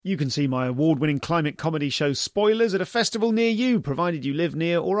You can see my award-winning climate comedy show Spoilers at a festival near you, provided you live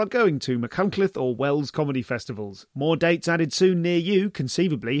near or are going to Machynlleth or Wells comedy festivals. More dates added soon near you.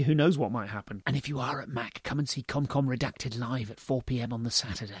 Conceivably, who knows what might happen. And if you are at Mac, come and see ComCom Redacted live at 4 p.m. on the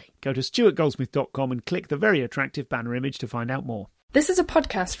Saturday. Go to stuartgoldsmith.com and click the very attractive banner image to find out more. This is a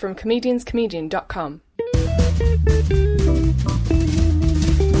podcast from comedianscomedian.com.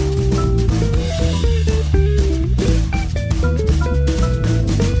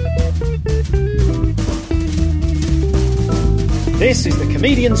 This is the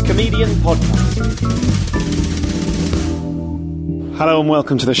Comedian's Comedian Podcast. Hello and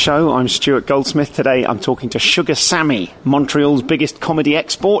welcome to the show. I'm Stuart Goldsmith. Today I'm talking to Sugar Sammy, Montreal's biggest comedy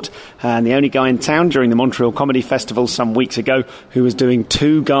export, and the only guy in town during the Montreal Comedy Festival some weeks ago who was doing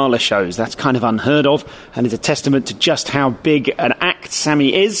 2 gala shows. That's kind of unheard of, and is a testament to just how big an act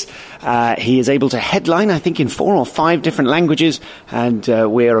Sammy is. He is able to headline, I think, in 4 or 5 different languages, and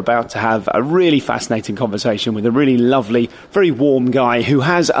we're about to have a really fascinating conversation with a really lovely, very warm guy who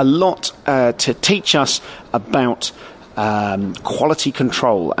has a lot to teach us about quality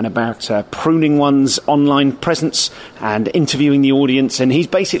control and about pruning one's online presence and interviewing the audience. And he's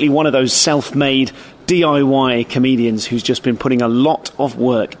basically one of those self-made DIY comedians who's just been putting a lot of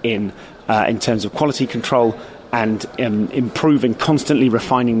work in terms of quality control and improving, constantly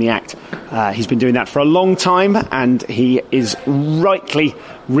refining the act. He's been doing that for a long time, and he is rightly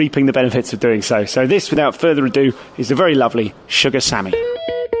reaping the benefits of doing so. So this, without further ado, is the very lovely Sugar Sammy.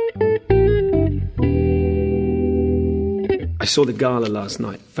 I saw the gala last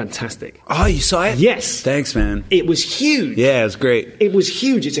night. Fantastic. Oh, you saw it? Yes. Thanks, man. It was huge. Yeah, it was great. It was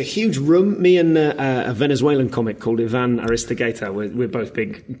huge. It's a huge room. Me and a Venezuelan comic called Ivan Aristigueta, we're both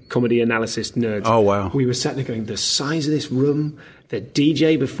big comedy analysis nerds. Oh, wow. We were sat there going, the size of this room, the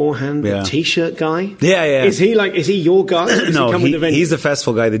DJ beforehand, the T-shirt guy. Yeah, yeah. Is he your guy? Does No, he come with the venue? he's the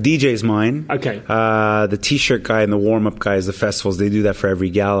festival guy. The DJ's mine. Okay. The T-shirt guy and the warm-up guy is the festivals. They do that for every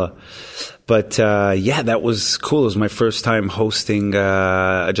gala. But, yeah, that was cool. It was my first time hosting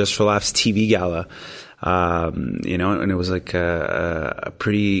a Just for Laughs TV gala. And it was like a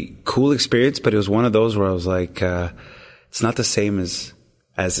pretty cool experience, but it was one of those where I was like, it's not the same as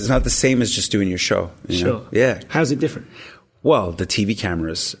just doing your show. You know? Yeah. How's it different? Well, the TV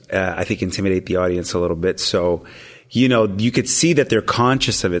cameras, I think, intimidate the audience a little bit. So, you could see that they're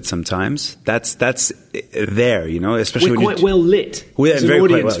conscious of it sometimes. That's there, especially we're when quite well lit as an very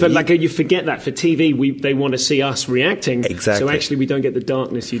audience. well. But you forget that for TV, they want to see us reacting. Exactly. So actually, we don't get the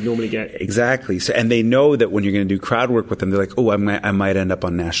darkness you'd normally get. Exactly. So, and they know that when you're going to do crowd work with them, they're like, oh, I might end up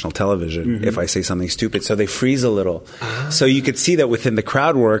on national television if I say something stupid. So they freeze a little. So you could see that within the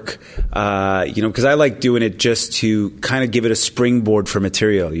crowd work, because I like doing it just to kind of give it a springboard for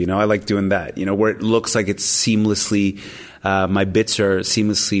material. I like doing that, where it looks like it's seamlessly my bits are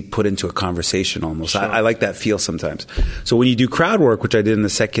seamlessly put into a conversation almost. Sure. I like that feel sometimes. So when you do crowd work, which I did in the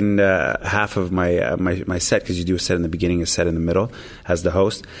second half of my set, because you do a set in the beginning, a set in the middle as the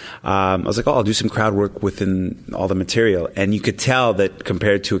host, I was like, I'll do some crowd work within all the material. And you could tell that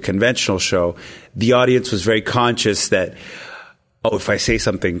compared to a conventional show, the audience was very conscious that, if I say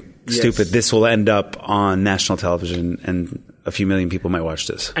something stupid, this will end up on national television and a few million people might watch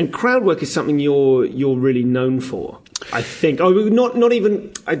this. And crowd work is something you're really known for, I think. Not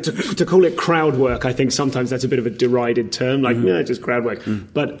even to call it crowd work. I think sometimes that's a bit of a derided term, just crowd work.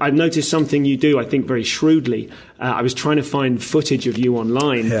 But I've noticed something you do, I think, very shrewdly. I was trying to find footage of you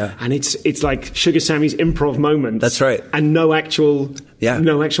online, and it's like Sugar Sammy's improv moments. That's right. And no actual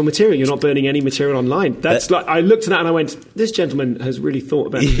material. You're not burning any material online. I looked at that and I went, this gentleman has really thought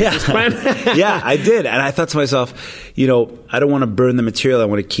about this plan. Yeah, I did. And I thought to myself, I don't want to burn the material. I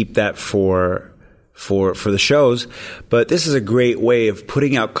want to keep that for the shows. But this is a great way of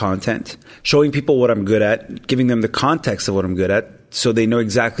putting out content, showing people what I'm good at, giving them the context of what I'm good at, so they know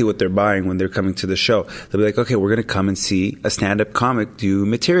exactly what they're buying when they're coming to the show. They'll be like, okay, we're going to come and see a stand-up comic do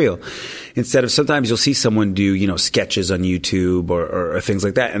material. Instead of, sometimes you'll see someone do, sketches on YouTube or things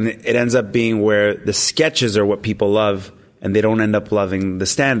like that. And it ends up being where the sketches are what people love and they don't end up loving the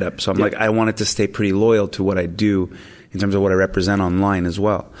stand-up. So I'm like, I want it to stay pretty loyal to what I do in terms of what I represent online as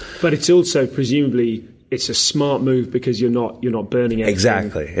well. But it's also presumably it's a smart move because you're not burning anything.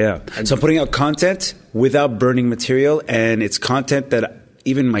 Exactly, yeah. So I'm putting out content without burning material, and it's content that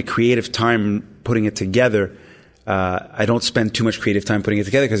even my creative time putting it together, I don't spend too much creative time putting it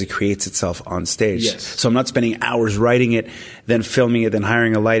together because it creates itself on stage. Yes. So I'm not spending hours writing it, then filming it, then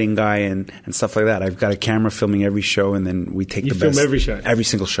hiring a lighting guy and stuff like that. I've got a camera filming every show, and then we take the best. You film every show? Every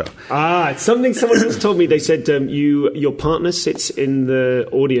single show. Someone else told me. They said your partner sits in the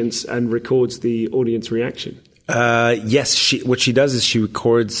audience and records the audience reaction. Yes, what she does is she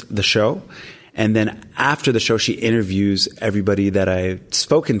records the show, and then after the show, she interviews everybody that I've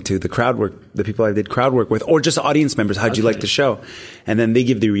spoken to, the crowd work, the people I did crowd work with, or just audience members. How'd you like the show? And then they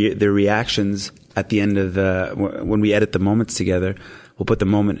give their reactions at the end of when we edit the moments together. We'll put the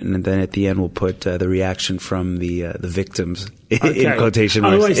moment, and then at the end, we'll put the reaction from the victims in quotation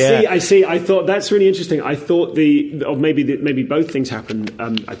marks. Oh, I see. I thought that's really interesting. I thought maybe both things happen.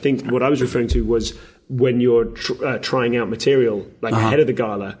 I think what I was referring to was when you're trying out material, like ahead of the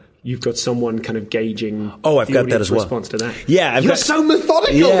gala. You've got someone kind of gauging. Oh, I've got that as well. Response to that. Yeah, you're so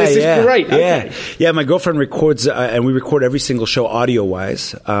methodical. This is great. Okay. Yeah. My girlfriend records, and we record every single show audio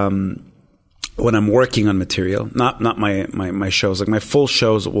wise. When I'm working on material, not my shows, like my full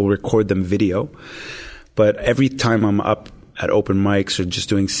shows, we'll record them video. But every time I'm up at open mics or just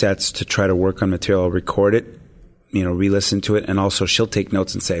doing sets to try to work on material, I'll record it, re-listen to it, and also she'll take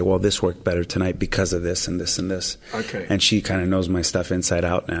notes and say, well, this worked better tonight because of this and this and this. Okay. And she kind of knows my stuff inside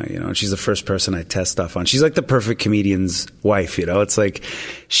out now, and she's the first person I test stuff on. She's like the perfect comedian's wife, It's like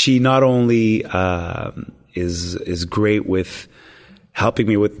she not only is great with helping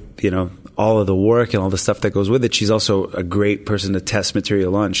me with, all of the work and all the stuff that goes with it. She's also a great person to test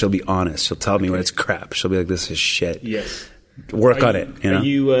material on. She'll be honest. She'll tell me when it's crap. She'll be like, this is shit. Yes. Work on it. Are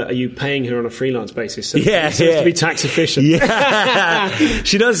you paying her on a freelance basis? So it has to be tax efficient. Yeah.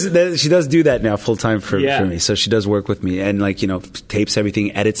 She does do that now full time for me. So she does work with me and tapes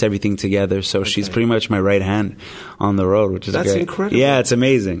everything, edits everything together. So she's pretty much my right hand on the road, which is That's great. incredible. Yeah, it's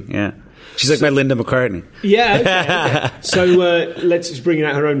amazing. Yeah. She's like my Linda McCartney. Yeah, okay. So let's just bring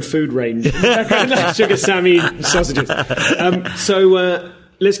out her own food range. Sugar Sammy sausages. So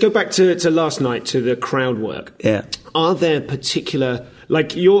let's go back to last night, to the crowd work. Yeah. Are there particular,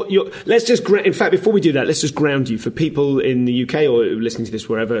 like let's just, in fact, before we do that, let's just ground you for people in the UK or listening to this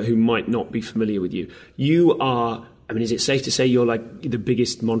wherever who might not be familiar with you. You are, is it safe to say you're like the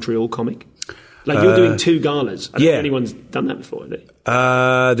biggest Montreal comic? Like you're doing 2 galas. I don't know if anyone's done that before, have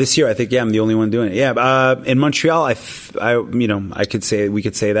they? This year, I think, I'm the only one doing it. Yeah. In Montreal, we could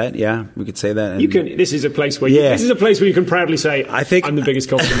say that. Yeah, we could say that. And this is a place where you can proudly say, I'm the biggest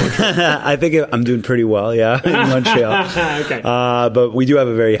comic in Montreal. I think I'm doing pretty well. Yeah. In Montreal. Okay. But we do have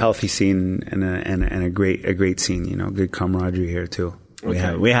a very healthy scene and a great scene, good camaraderie here too. We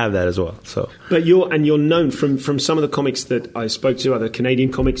have that as well. So, but you're known from some of the comics that I spoke to, other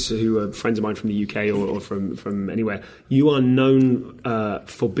Canadian comics who are friends of mine from the UK or from anywhere. You are known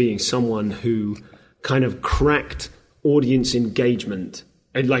for being someone who kind of cracked audience engagement,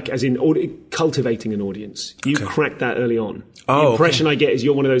 and like as in cultivating an audience. You cracked that early on. The impression I get is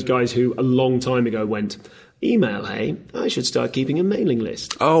you're one of those guys who a long time ago went, email, hey, I should start keeping a mailing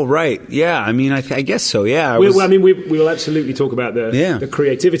list. Oh, right. Yeah. I guess so. Yeah. We will absolutely talk about the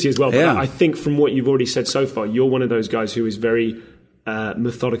creativity as well. But I think from what you've already said so far, you're one of those guys who is very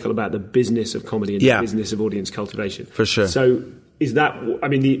methodical about the business of comedy and the business of audience cultivation. For sure. So is that,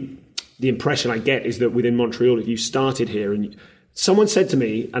 the impression I get is that within Montreal, if you started here and someone said to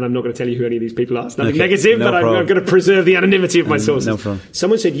me, and I'm not going to tell you who any of these people are, it's nothing negative, but I'm going to preserve the anonymity of my sources. No problem.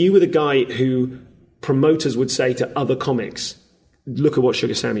 Someone said you were the guy who promoters would say to other comics, look at what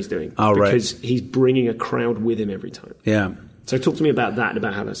Sugar Sammy's doing. Because he's bringing a crowd with him every time. Yeah. So talk to me about that and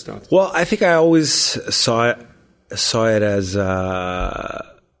about how that started. Well, I think I always saw it as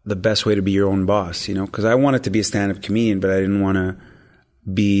the best way to be your own boss, because I wanted to be a stand-up comedian, but I didn't want to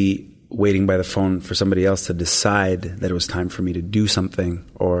be waiting by the phone for somebody else to decide that it was time for me to do something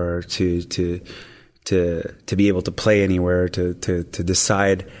or to be able to play anywhere, to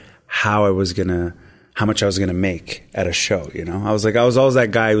decide how much I was gonna make at a show. I was always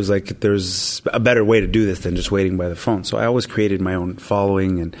that guy who's like, there's a better way to do this than just waiting by the phone. So I always created my own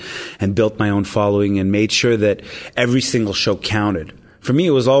following and built my own following and made sure that every single show counted. For me,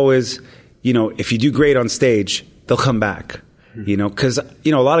 it was always, if you do great on stage, they'll come back. Because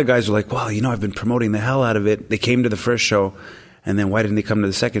a lot of guys are like, well, I've been promoting the hell out of it. They came to the first show. And then why didn't they come to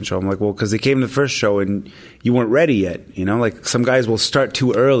the second show? I'm like, well, because they came to the first show and you weren't ready yet. Like some guys will start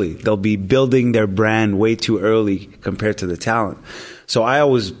too early. They'll be building their brand way too early compared to the talent. So I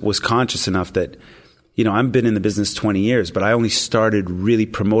always was conscious enough that, I've been in the business 20 years, but I only started really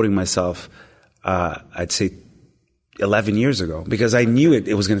promoting myself, I'd say 11 years ago, because I knew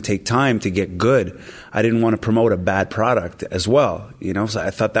it was going to take time to get good. I didn't want to promote a bad product as well, so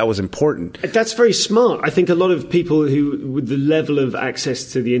I thought that was important. That's very smart. I think a lot of people who, with the level of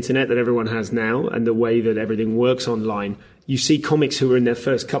access to the internet that everyone has now and the way that everything works online, you see comics who are in their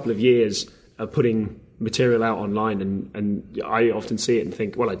first couple of years putting material out online, and I often see it and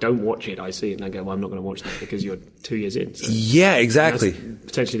think, well, I don't watch it. I see it and I go, well, I'm not going to watch that because you're 2 years in. So yeah, exactly.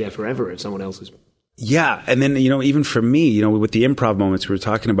 potentially there forever if someone else is Yeah, and then even for me, with the improv moments we were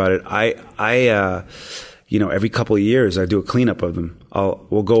talking about it, I every couple of years I do a cleanup of them.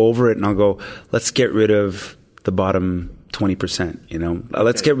 We'll go over it and I'll go, let's get rid of the bottom 20%.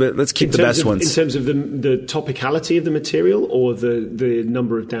 Let's keep the best ones. In terms of the topicality of the material or the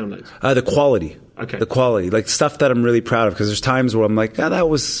number of downloads? The quality. Okay. The quality, like stuff that I'm really proud of, because there's times where I'm like, that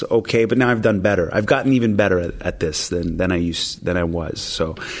was okay, but now I've done better. I've gotten even better at this than I was.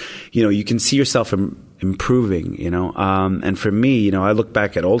 So, you can see yourself improving, and for me, I look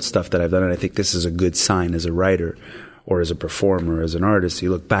back at old stuff that I've done and I think this is a good sign as a writer or as a performer, or as an artist.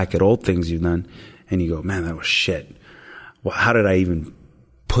 You look back at old things you've done and you go, man, that was shit. Well, how did I even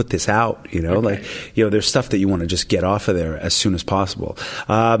put this out? Okay. There's stuff that you want to just get off of there as soon as possible.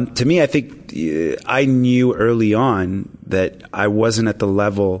 To me, I think I knew early on that I wasn't at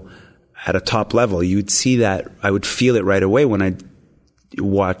a top level. You would see that, I would feel it right away when I'd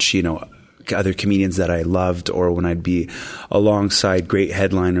watch, other comedians that I loved, or when I'd be alongside great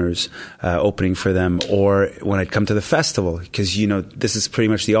headliners, opening for them, or when I'd come to the festival, because, this is pretty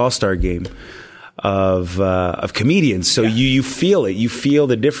much the all-star game of comedians. So you feel it. You feel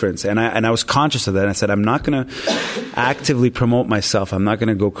the difference. And I was conscious of that. And I said, I'm not going to actively promote myself. I'm not going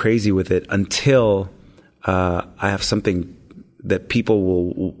to go crazy with it until I have something that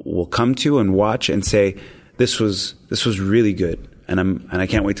people will come to and watch and say, this was really good. And I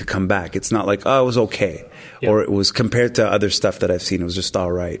can't wait to come back. It's not like, it was okay. Yeah. Or it was, compared to other stuff that I've seen, it was just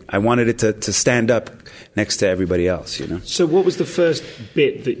all right. I wanted it to stand up next to everybody else, So what was the first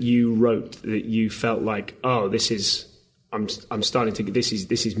bit that you wrote that you felt like, I'm starting to, this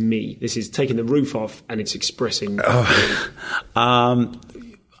is me. This is taking the roof off and it's expressing. I don't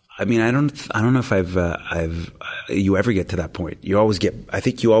know if you ever get to that point. I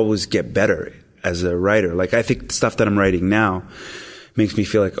think you always get better as a writer. Like, I think the stuff that I'm writing now makes me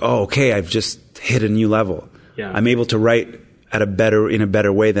feel like, okay, I've just hit a new level. Yeah. I'm able to write in a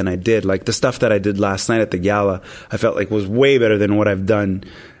better way than I did. Like the stuff that I did last night at the gala, I felt like was way better than what I've done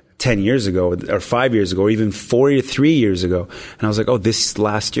 10 years ago or 5 years ago, or even 3 years ago. And I was like, this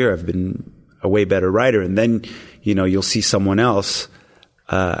last year I've been a way better writer. And then, you'll see someone else,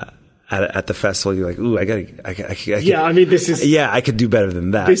 at the festival, you're like, ooh, I could do better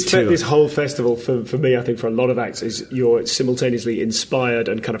than that. This whole festival for me, I think for a lot of acts, is you're simultaneously inspired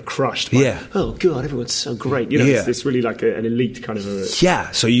and kind of crushed by, oh God, everyone's so great. It's really like an elite kind of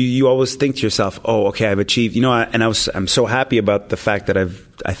yeah. So you always think to yourself, okay, I've achieved, I'm so happy about the fact that I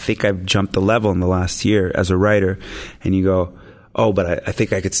think I've jumped the level in the last year as a writer, and you go, but I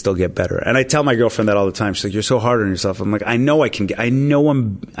think I could still get better. And I tell my girlfriend that all the time. She's like, you're so hard on yourself. I'm like, I know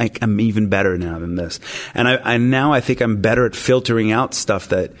I'm even better now than this. And I think I'm better at filtering out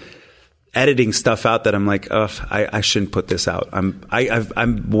stuff, editing stuff out that I'm like, I shouldn't put this out.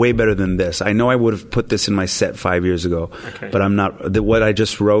 I'm way better than this. I know I would have put this in my set 5 years ago, but I'm not. What I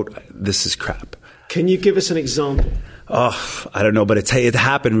just wrote, this is crap. Can you give us an example? I don't know, but it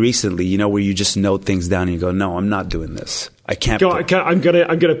happened recently, where you just note things down and you go, no, I'm not doing this. I can't. I'm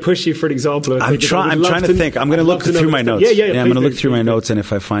gonna push you for an example. I'm trying to think. I'm gonna look through my notes. Yeah. I'm gonna look through my notes, and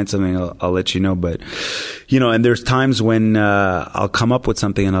if I find something, I'll let you know. But and there's times when I'll come up with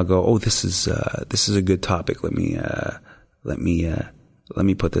something and I'll go, this is a good topic. Let me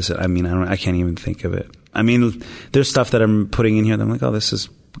put this. I can't even think of it. There's stuff that I'm putting in here that I'm like, this is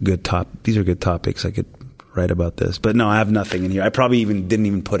good These are good topics. I could write about this, but no, I have nothing in here. I probably didn't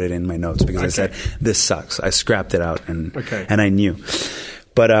even put it in my notes because I said this sucks. I scrapped it out and I knew.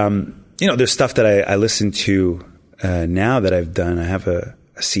 But there's stuff that I listen to now that I've done. I have a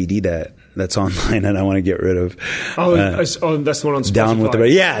CD that's online and I want to get rid of. That's the one on Spotify. Down with the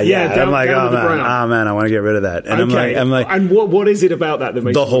yeah. I'm like, man, I want to get rid of that. And I'm like, and what is it about that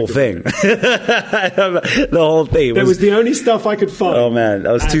makes the whole thing? The whole thing. That was the only stuff I could find. Oh man,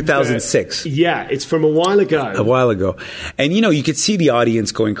 that was 2006. It's from a while ago. And you could see the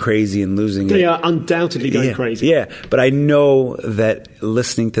audience going crazy and losing it. They are undoubtedly going crazy. Yeah, but I know that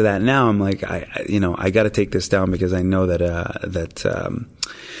listening to that now, I'm like, I got to take this down because I know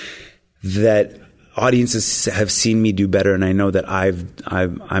that audiences have seen me do better, and I know that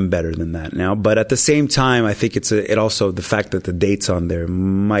I'm better than that now. But at the same time, I think it also the fact that the date's on there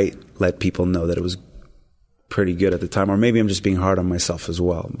might let people know that it was pretty good at the time, or maybe I'm just being hard on myself as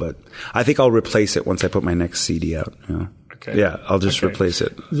well. But I think I'll replace it once I put my next CD out. Okay. Yeah, I'll just replace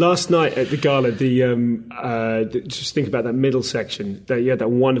it. Last night at the gala, just think about that middle section. You had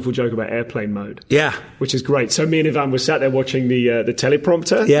that wonderful joke about airplane mode. Yeah. Which is great. So me and Ivan were sat there watching the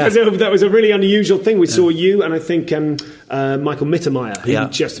teleprompter. Yeah. That was a really unusual thing. We saw you and I think Michael Mittermeier, who Yeah.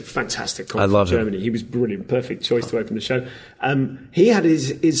 was just a fantastic comic I from love him. Germany. He was brilliant, perfect choice to open the show. He had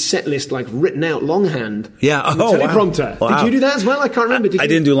his set list like written out longhand. Yeah. on the Oh, wow. teleprompter. Wow. Did you do that as well? I can't remember. I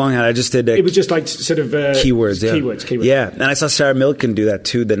didn't do longhand. I just did. It was just like sort of keywords. Yeah. Keywords. Yeah, and I saw Sarah Millican do that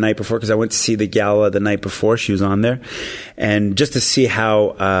too the night before because I went to see the gala the night before she was on there, and just to see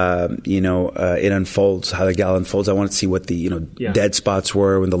how it unfolds, how the gala unfolds. I wanted to see what the dead spots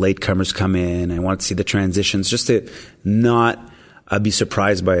were when the latecomers come in. I wanted to see the transitions, just to not be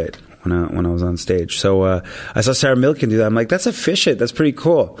surprised by it when I was on stage. So I saw Sarah Millican do that. I'm like, that's efficient. That's pretty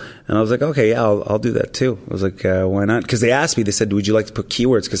cool. And I was like, okay, yeah, I'll do that too. I was like, why not? Because they asked me, they said, would you like to put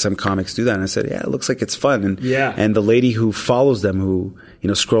keywords? Because some comics do that. And I said, yeah, it looks like it's fun. And the lady who follows them, who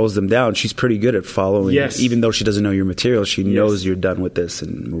scrolls them down, she's pretty good at following. Yes. Even though she doesn't know your material, she knows you're done with this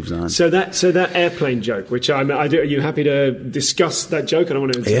and moves on. So that airplane joke, which I do, are you happy to discuss that joke? I don't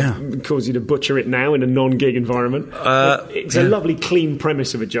want to cause you to butcher it now in a non-gig environment. It's a lovely, clean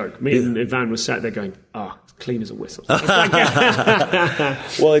premise of a joke. Me and Ivan was sat there going, clean as a whistle. Well,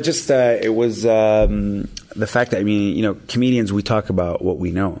 it was the fact that, comedians, we talk about what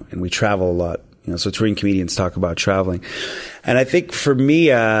we know and we travel a lot. So touring comedians talk about traveling. And I think for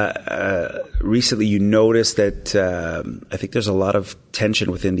me, recently you notice that I think there's a lot of tension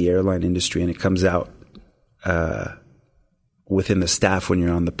within the airline industry, and it comes out within the staff when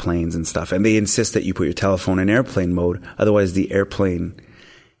you're on the planes and stuff. And they insist that you put your telephone in airplane mode, otherwise the airplane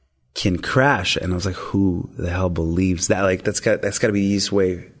can crash. And I was like, who the hell believes that? Like, that's got to be the easiest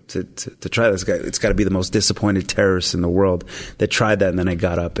way to try this guy. It's got to be the most disappointed terrorist in the world that tried that. And then I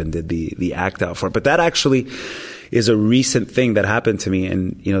got up and did the act out for it. But that actually is a recent thing that happened to me.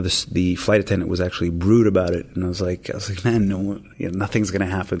 And, the flight attendant was actually rude about it. And I was like, man, nothing's going to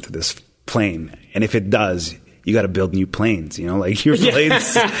happen to this plane. And if it does, you got to build new planes, like your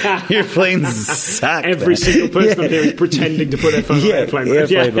planes, your planes suck. Every single person on here is pretending to put their phone on airplane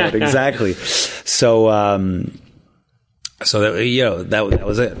mode. Exactly. So that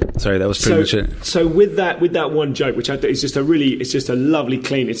was it. Sorry, that was pretty much it. So with that one joke, which I think is just a lovely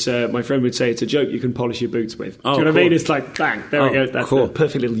clean. It's my friend would say it's a joke you can polish your boots with. Do you know what I mean? It's like bang, there we go. That's cool. a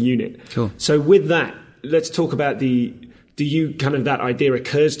perfect little unit. Cool. So with that, let's talk about do you kind of, that idea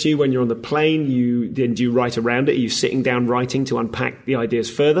occurs to you when you're on the plane? Do you write around it? Are you sitting down writing to unpack the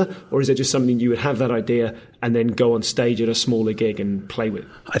ideas further? Or is it just something you would have that idea and then go on stage at a smaller gig and play with?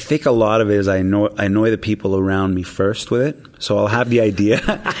 I think a lot of it is I annoy the people around me first with it. So I'll have the idea.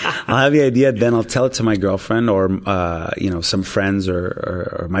 Then I'll tell it to my girlfriend or, some friends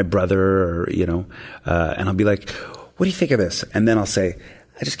or my brother and I'll be like, what do you think of this? And then I'll say,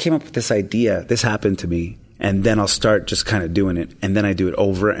 I just came up with this idea. This happened to me. And then I'll start just kind of doing it. And then I do it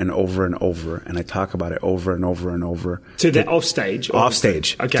over and over and over. And I talk about it over and over and over. Off stage? Off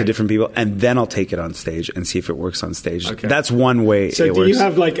stage. Okay. To different people. And then I'll take it on stage and see if it works on stage. Okay. That's one way so it works. So do you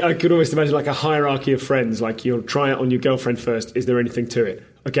have I could almost imagine a hierarchy of friends. Like you'll try it on your girlfriend first. Is there anything to it?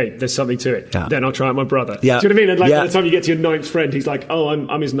 Okay, there's something to it. Yeah. Then I'll try it on my brother. Yeah. Do you know what I mean? And by the time you get to your ninth friend, he's like, oh,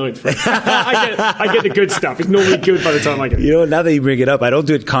 I'm his ninth friend. I get the good stuff. It's normally good by the time I get it. Now that you bring it up, I don't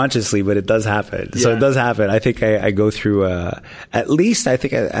do it consciously, but it does happen. So it does happen. I think I go through, at least I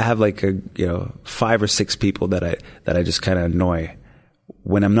think I have 5 or 6 people that I just kind of annoy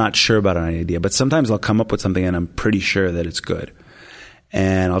when I'm not sure about an idea. But sometimes I'll come up with something and I'm pretty sure that it's good.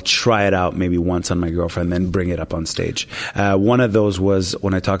 And I'll try it out maybe once on my girlfriend, then bring it up on stage. One of those was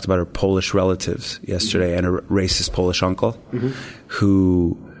when I talked about her Polish relatives yesterday, and her racist Polish uncle,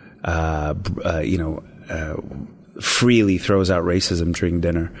 who, freely throws out racism during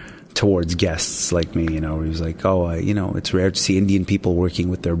dinner towards guests like me. He was like, it's rare to see Indian people working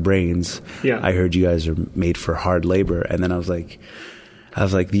with their brains. Yeah. I heard you guys are made for hard labor. And then I was like,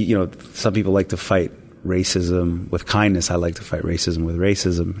 some people like to fight racism with kindness. I like to fight racism with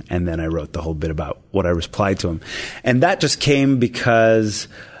racism. And then I wrote the whole bit about what I replied to him. And that just came because,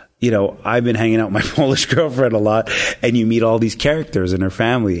 I've been hanging out with my Polish girlfriend a lot, and you meet all these characters in her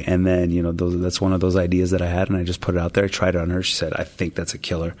family. And then, that's one of those ideas that I had, and I just put it out there. I tried it on her. She said, I think that's a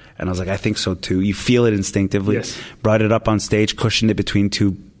killer. And I was like, I think so too. You feel it instinctively. Yes. Brought it up on stage, cushioned it between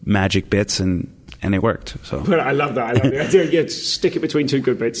 2 magic bits, and it worked. So I love that. I love the idea. Yeah, stick it between 2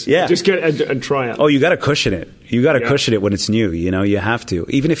 good bits. Yeah. Just get and try it. Oh, you got to cushion it. You got to cushion it when it's new. You have to.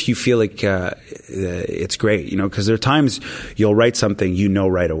 Even if you feel like it's great, because there are times you'll write something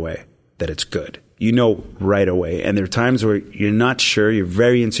right away that it's good. Right away. And there are times where you're not sure, you're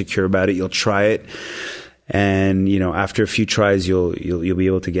very insecure about it. You'll try it, and after a few tries you'll be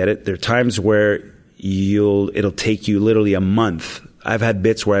able to get it. There are times where it'll take you literally a month I've had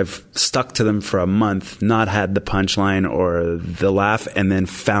bits where I've stuck to them for a month, not had the punchline or the laugh, and then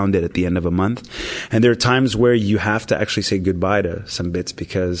found it at the end of a month. And there are times where you have to actually say goodbye to some bits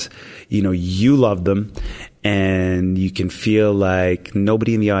because, you love them and you can feel like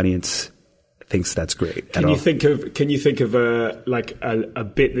nobody in the audience thinks that's great. Can you think of a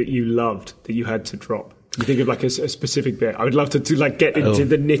bit that you loved that you had to drop? You think of like a specific bit. I would love to get into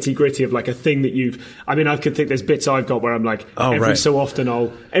the nitty gritty of like a thing that I could think there's bits I've got where I'm like, so often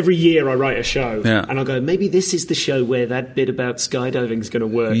every year I write a show and I'll go, maybe this is the show where that bit about skydiving is going to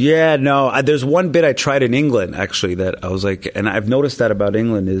work. Yeah, no, there's one bit I tried in England actually that I was like, and I've noticed that about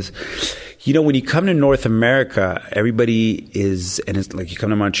England is, when you come to North America, everybody is, and it's like you come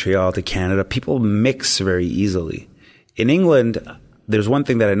to Montreal, to Canada, people mix very easily. In England, there's one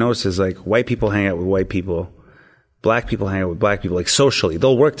thing that I noticed is like white people hang out with white people, black people hang out with black people, like socially,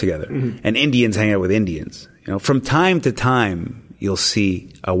 they'll work together. Mm-hmm. And Indians hang out with Indians. From time to time, you'll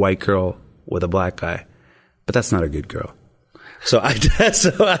see a white girl with a black guy, but that's not a good girl. So I did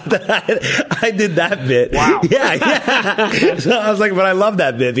that bit. Wow. Yeah. So I was like, but I love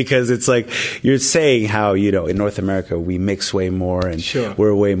that bit because it's like you're saying how, in North America we mix way more and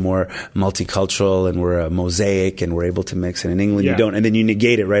we're way more multicultural and we're a mosaic and we're able to mix. And in England you don't. And then you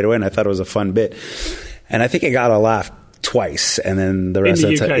negate it right away. And I thought it was a fun bit. And I think I got a laugh twice, and then the rest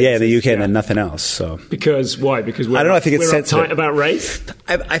in of the UK, time, in the UK, and then nothing else. So because why? Because I don't know. I think it's sensitive. Uptight about race.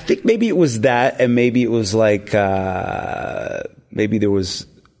 I think maybe it was that, and maybe it was like maybe there was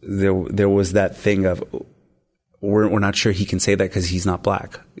that thing of we're not sure he can say that because he's not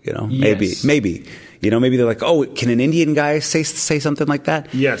black. Yes. Maybe maybe they're like, oh, can an Indian guy say something like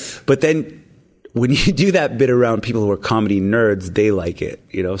that? Yes, but then. When you do that bit around people who are comedy nerds, they like it,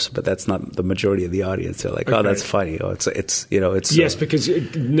 but that's not the majority of the audience. They're like, oh, that's funny. Oh, it's yes, because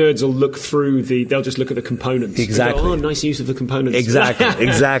nerds will look through they'll just look at the components. Exactly. Go, oh, nice use of the components.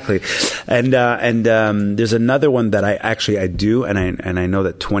 Exactly. And there's another one that I do, and I know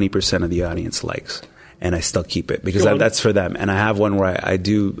that 20% of the audience likes, and I still keep it because that's for them. And I have one where I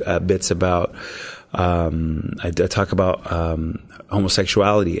do bits about. I talk about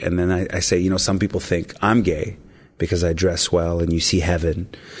homosexuality, and then I say, some people think I'm gay because I dress well, and you see heaven,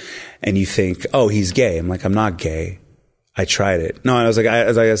 and you think, oh, he's gay. I'm like, I'm not gay. I tried it. No, I was like,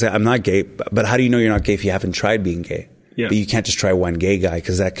 I said, I'm not gay. But how do you know you're not gay if you haven't tried being gay? Yeah. But you can't just try one gay guy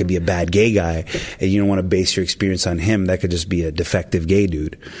because that could be a bad gay guy, and you don't want to base your experience on him. That could just be a defective gay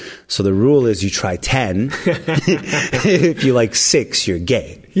dude. So the rule is you try 10. If you like 6, you're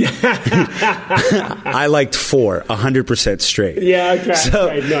gay. I liked 4, 100% straight. Yeah,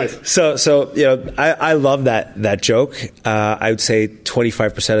 okay, nice. So I love that joke. I would say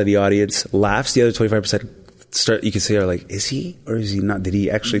 25% of the audience laughs. The other 25% you can say, are like, is he or is he not? Did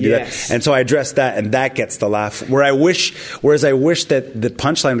he actually do that? And so I address that, and that gets the laugh. Whereas I wish that the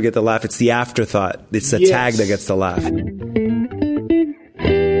punchline would get the laugh. It's the afterthought. It's the tag that gets the laugh.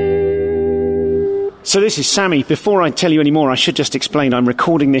 So this is Sammy. Before I tell you any more, I should just explain I'm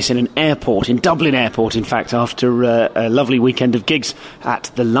recording this in an airport, in Dublin Airport, in fact, after a lovely weekend of gigs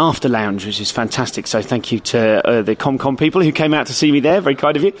at the Laughter Lounge, which is fantastic. So thank you to the ComCom people who came out to see me there. Very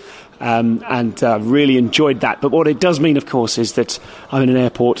kind of you. And really enjoyed that. But what it does mean, of course, is that I'm in an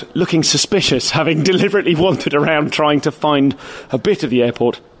airport looking suspicious, having deliberately wandered around trying to find a bit of the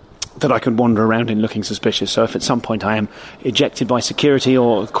airport that I could wander around in looking suspicious. So if at some point I am ejected by security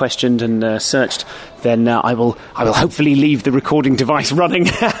or questioned and searched, then I will hopefully leave the recording device running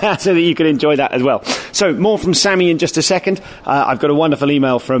so that you can enjoy that as well. So more from Sammy in just a second. I've got a wonderful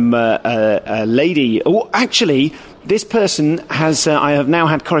email from a lady. Oh, actually, this person has, I have now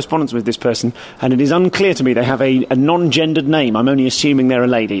had correspondence with this person, and it is unclear to me they have a non-gendered name. I'm only assuming they're a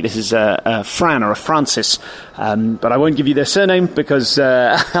lady. This is a Fran or a Francis, but I won't give you their surname because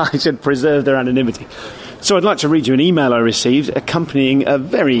I should preserve their anonymity. So I'd like to read you an email I received accompanying a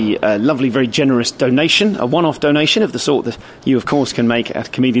very lovely, very generous donation, a one-off donation of the sort that you, of course, can make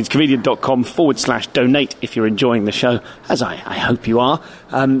at comedianscomedian.com/donate if you're enjoying the show, as I hope you are.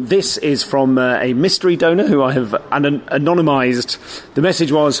 This is from a mystery donor who I have anonymised. The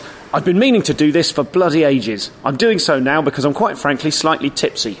message was, I've been meaning to do this for bloody ages. I'm doing so now because I'm quite frankly slightly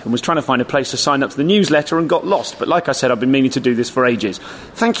tipsy and was trying to find a place to sign up to the newsletter and got lost. But like I said, I've been meaning to do this for ages.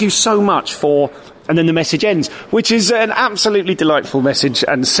 Thank you so much for... And then the message ends, which is an absolutely delightful message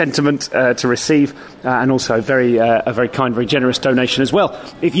and sentiment to receive, and also a very kind, very generous donation as well.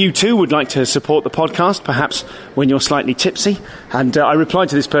 If you too would like to support the podcast, perhaps when you're slightly tipsy, and I replied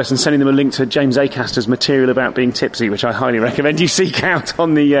to this person sending them a link to James Acaster's material about being tipsy, which I highly recommend you seek out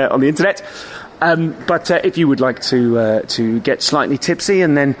on the internet. But if you would like to get slightly tipsy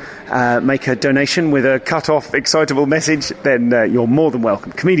and then make a donation with a cut-off, excitable message, then you're more than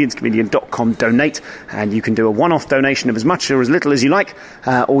welcome. Comedianscomedian.com donate, and you can do a one-off donation of as much or as little as you like,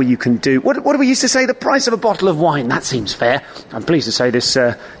 or you can do... What do we used to say? The price of a bottle of wine. That seems fair. I'm pleased to say this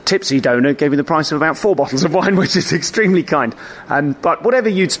tipsy donor gave me the price of about 4 bottles of wine, which is extremely kind. But whatever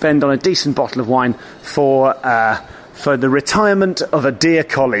you'd spend on a decent bottle of wine for the retirement of a dear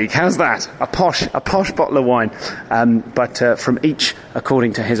colleague. How's that? A posh bottle of wine. But from each,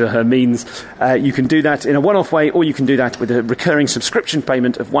 according to his or her means, you can do that in a one-off way, or you can do that with a recurring subscription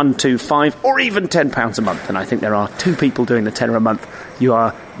payment of £1, £2, £5, or even £10 a month. And I think there are 2 people doing the tenner a month. You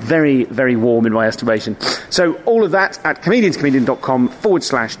are very, very warm in my estimation. So all of that at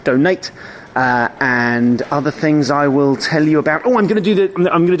comedianscomedian.com/donate. And other things I will tell you about. I'm going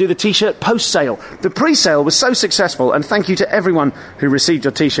to do the t-shirt post sale. The pre-sale was so successful, and thank you to everyone who received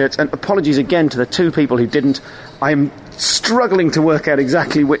your t-shirts, and apologies again to the 2 people who didn't. I am struggling to work out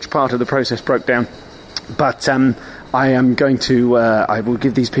exactly which part of the process broke down, but I am going to. I will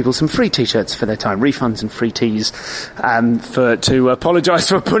give these people some free t-shirts for their time, refunds and free teas, to apologise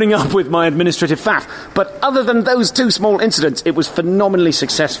for putting up with my administrative faff. But other than those 2 small incidents, it was phenomenally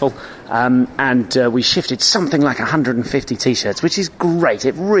successful, and we shifted something like 150 t-shirts, which is great.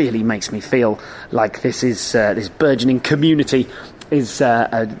 It really makes me feel like this burgeoning community is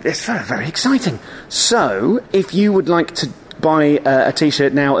it's very, very exciting. So, if you would like to buy a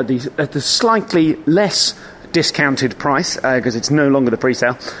t-shirt now at the slightly less discounted price, because it's no longer the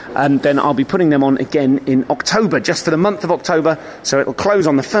pre-sale, then I'll be putting them on again in October, just for the month of October, so it'll close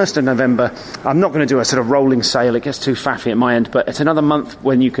on the 1st of November. I'm not going to do a sort of rolling sale, it gets too faffy at my end, but it's another month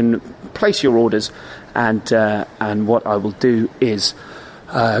when you can place your orders, and what I will do is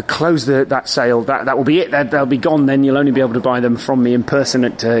close that sale. That will be it. They'll be gone then. You'll only be able to buy them from me in person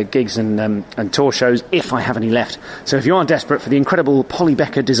at gigs and tour shows, if I have any left. So if you are desperate for the incredible Polly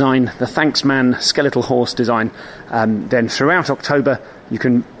Becker design, the Thanks Man skeletal horse design, then throughout October you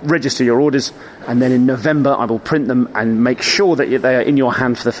can register your orders, and then in November I will print them and make sure that they are in your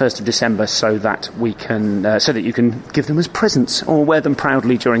hand for the 1st of December, so that you can give them as presents or wear them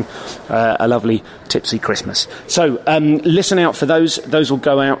proudly during a lovely tipsy Christmas. So listen out for those. Those will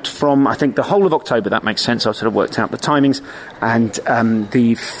go out from, I think, the whole of October. That makes sense. I've sort of worked out the timings. And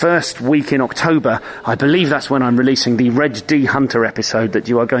the first week in October, I believe that's when I'm releasing the Reg D. Hunter episode that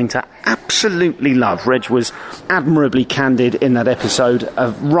you are going to absolutely love. Reg was admirably candid in that episode.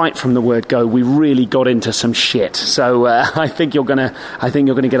 Right from the word go, we really got into some shit. So I think you're gonna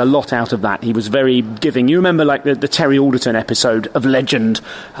get a lot out of that. He was very giving. You remember, like the Terry Alderton episode of Legend,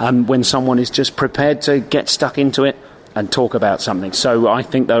 when someone is just prepared to get stuck into it and talk about something. So I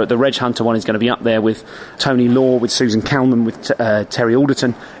think the Reg Hunter one is going to be up there with Tony Law, with Susan Calman, with Terry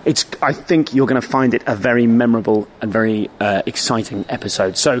Alderton. I think you're going to find it a very memorable and very exciting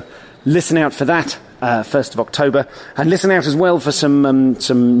episode. So listen out for that, 1st of October, and listen out as well for some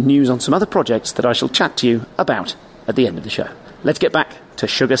news on some other projects that I shall chat to you about at the end of the show. Let's get back to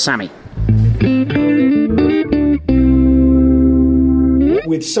Sugar Sammy.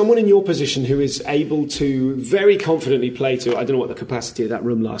 With someone in your position who is able to very confidently play to, I don't know what the capacity of that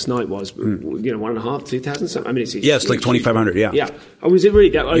room last night was, but, 1,500, 2,000 something. I mean, it's like 2,500. Yeah. Yeah. Oh, was it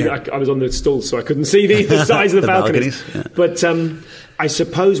really? I was on the stool, so I couldn't see the size of the balconies. Yeah. But I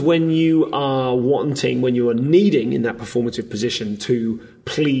suppose when you are needing in that performative position to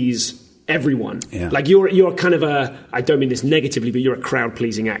please everyone, like you're kind of I don't mean this negatively, but you're a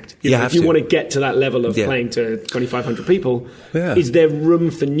crowd-pleasing act. If you want to get to that level of playing to 2,500 people, is there room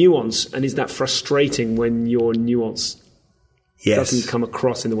for nuance, and is that frustrating when your nuance doesn't come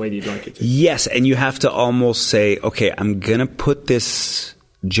across in the way that you'd like it to? Yes, and you have to almost say, okay, I'm going to put this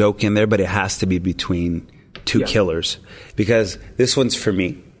joke in there, but it has to be between 2 killers, because this one's for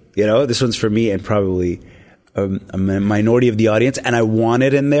me. This one's for me and probably a minority of the audience, and I want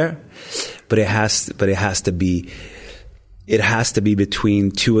it in there, but it has to be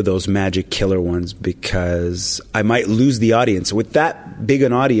between 2 of those magic killer ones, because I might lose the audience with that big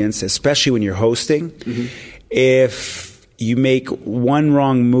an audience, especially when you're hosting. Mm-hmm. If you make one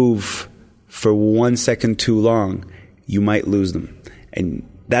wrong move for 1 second too long, you might lose them, and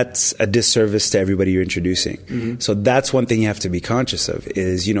that's a disservice to everybody you're introducing. Mm-hmm. So that's one thing you have to be conscious of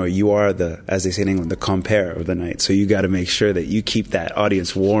is, you are as they say in England, the compere of the night. So you got to make sure that you keep that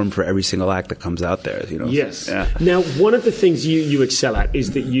audience warm for every single act that comes out there. Yes. Yeah. Now, one of the things you excel at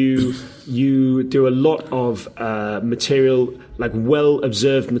is that you do a lot of material, like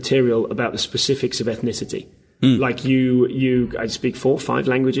well-observed material about the specifics of ethnicity. Like I speak 4, 5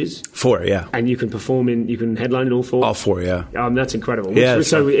 languages. 4, yeah. And you can headline in all 4? All 4, yeah. That's incredible. Yeah,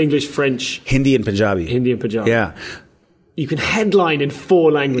 so English, French... Hindi and Punjabi. Yeah. You can headline in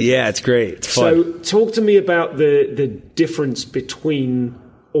 4 languages. Yeah, it's great. It's fun. So talk to me about the difference between,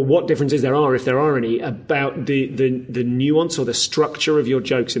 or what differences there are, if there are any, about the nuance or the structure of your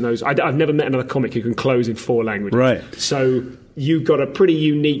jokes in those. I've never met another comic who can close in 4 languages. Right. So you've got a pretty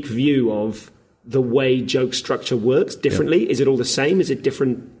unique view of the way joke structure works differently. Is it all the same? Is it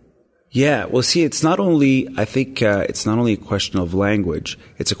different? Yeah. Well, see, it's not only a question of language.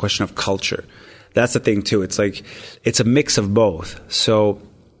 It's a question of culture. That's the thing too. It's like, it's a mix of both. So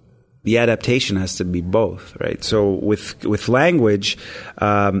the adaptation has to be both, right? So with language,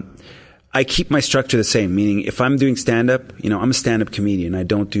 I keep my structure the same, meaning if I'm doing stand-up, I'm a stand-up comedian. I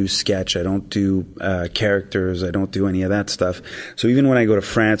don't do sketch. I don't do characters. I don't do any of that stuff. So even when I go to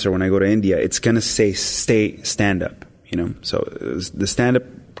France or when I go to India, it's going to stay stand-up, So the stand-up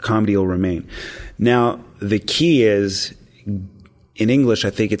comedy will remain. Now, the key is, in English,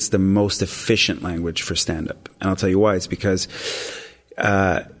 I think it's the most efficient language for stand-up. And I'll tell you why. It's because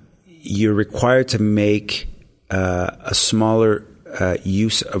you're required to make a smaller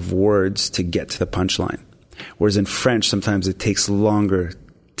use of words to get to the punchline. Whereas in French, sometimes it takes longer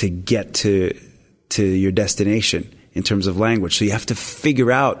to get to your destination in terms of language. So you have to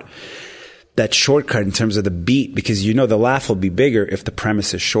figure out that shortcut in terms of the beat, because the laugh will be bigger if the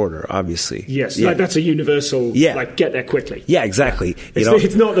premise is shorter, obviously. Yes, like that's a universal, like get there quickly. Yeah, exactly. Yeah.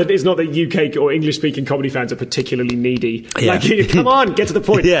 It's not that UK or English speaking comedy fans are particularly needy. Yeah. Like, come on, get to the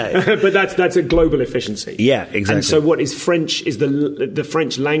point. Yeah. But that's a global efficiency. Yeah, exactly. And so what is French, is the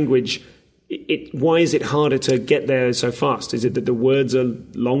French language, why is it harder to get there so fast? Is it that the words are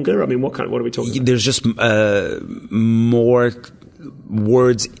longer? I mean, what are we talking about? There's just more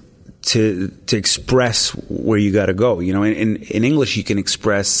words to express where you got to go. In English, you can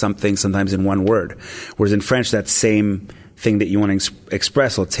express something sometimes in one word. Whereas in French, that same thing that you want to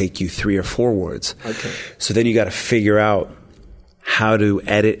express will take you 3 or 4 words. Okay. So then you got to figure out how to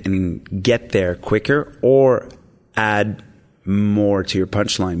edit and get there quicker, or add more to your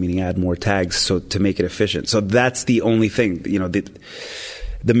punchline, meaning add more tags, so to make it efficient. So that's the only thing,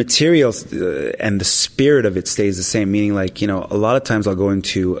 the materials and the spirit of it stays the same, meaning like, a lot of times I'll go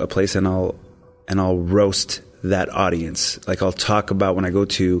into a place and I'll roast that audience. Like I'll talk about, when I go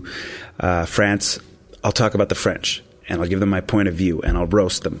to France, I'll talk about the French and I'll give them my point of view and I'll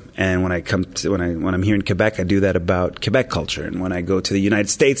roast them. And when I'm here in Quebec, I do that about Quebec culture. And when I go to the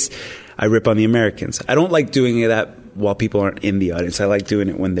United States, I rip on the Americans. I don't like doing that while people aren't in the audience. I like doing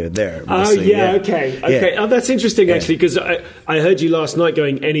it when they're there. Mostly. Okay. Yeah. Oh, that's interesting, actually, because I heard you last night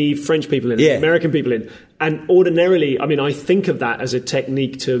going, any French people in, American people in. And ordinarily, I mean, I think of that as a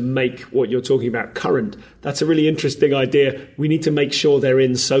technique to make what you're talking about current. That's a really interesting idea. We need to make sure they're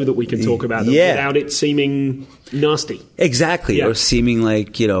in so that we can talk about them without it seeming nasty. Exactly. Yeah. Or seeming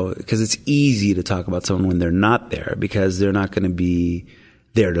like, because it's easy to talk about someone when they're not there, because they're not going to be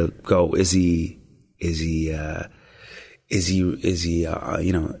there to go, is he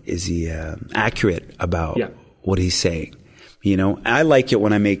accurate about what he's saying? I like it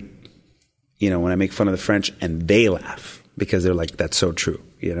when I make fun of the French and they laugh, because they're like, that's so true,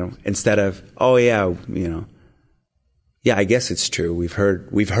 instead of, oh yeah, yeah, I guess it's true. We've heard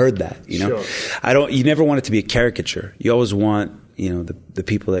that, Sure. You never want it to be a caricature. You always want, the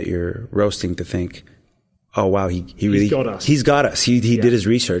people that you're roasting to think, oh wow, he really got us. He's got us. He did his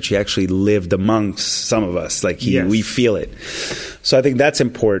research. He actually lived amongst some of us. Like we feel it. So I think that's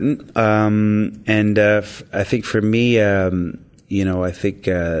important. I think for me, I think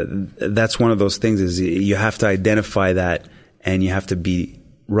that's one of those things, is you have to identify that and you have to be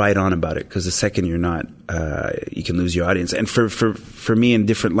right on about it, because the second you're not, you can lose your audience. And for me, in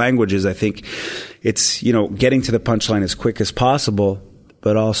different languages, I think it's, getting to the punchline as quick as possible,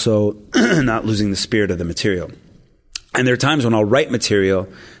 but also not losing the spirit of the material. And there are times when I'll write material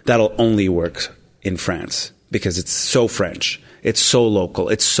that'll only work in France, because it's so French. It's so local.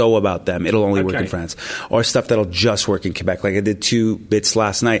 It's so about them. It'll only work in France. Or stuff that'll just work in Quebec. Like I did 2 bits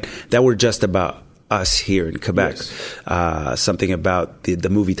last night that were just about us here in Quebec. Yes. Something about the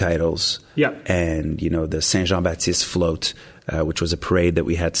movie titles. Yeah. And, the Saint Jean-Baptiste float, which was a parade that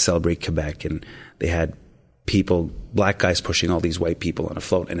we had to celebrate Quebec. And they had black guys pushing all these white people on a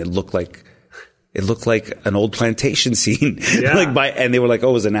float, and it looked like it looked like an old plantation scene. Yeah. And they were like,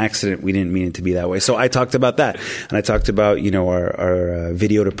 oh, it was an accident. We didn't mean it to be that way. So I talked about that. And I talked about, our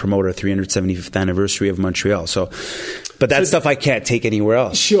video to promote our 375th anniversary of Montreal. But that stuff I can't take anywhere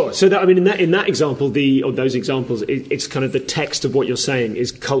else. Sure. So that, in that example, those examples, it's kind of the text of what you're saying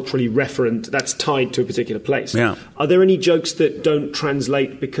is culturally referent. That's tied to a particular place. Yeah. Are there any jokes that don't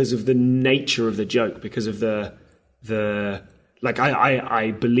translate because of the nature of the joke? Because of the like I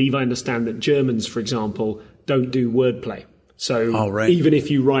believe I understand that Germans, for example, don't do wordplay. So even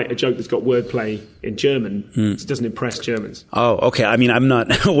if you write a joke that's got wordplay in German, it doesn't impress Germans. Oh, okay. I mean, I'm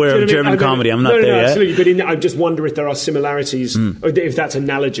not aware of German comedy. I'm not there yet. Absolutely. But I just wonder if there are similarities, or if that's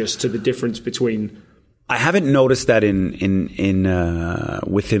analogous to the difference between. I haven't noticed that in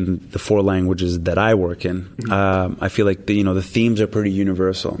within the 4 languages that I work in. I feel like the themes are pretty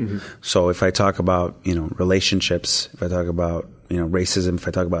universal. So if I talk about relationships, if I talk about racism, if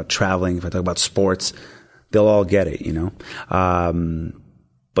I talk about traveling, if I talk about sports, they'll all get it,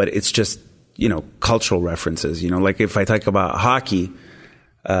 but it's just, cultural references, like if I talk about hockey,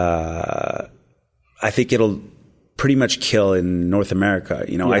 I think it'll pretty much kill in North America,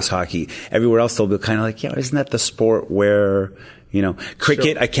 ice hockey. Everywhere else, they'll be kind of like, isn't that the sport where,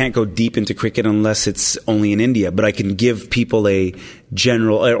 cricket, sure. I can't go deep into cricket unless it's only in India, but I can give people a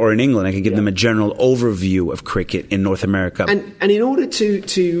general, or in England, I can give them a general overview of cricket in North America. And in order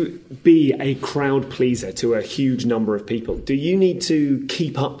to be a crowd pleaser to a huge number of people, do you need to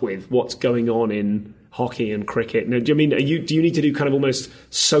keep up with what's going on in hockey and cricket? Now, do you need to do kind of almost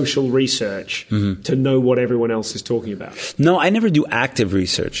social research to know what everyone else is talking about? No, I never do active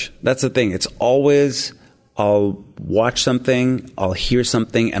research. That's the thing. It's always, I'll watch something, I'll hear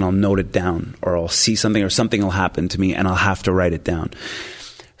something, and I'll note it down, or I'll see something, or something will happen to me, and I'll have to write it down.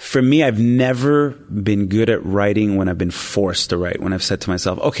 For me, I've never been good at writing when I've been forced to write, when I've said to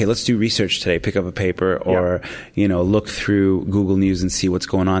myself, okay, let's do research today, pick up a paper, or, look through Google News and see what's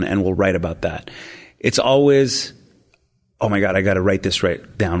going on, and we'll write about that. It's always, oh my God, I got to write this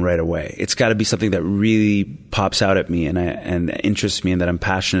down right away. It's got to be something that really pops out at me and interests me and that I'm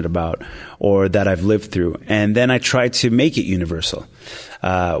passionate about or that I've lived through. And then I try to make it universal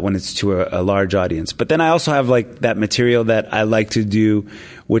when it's to a large audience. But then I also have like that material that I like to do,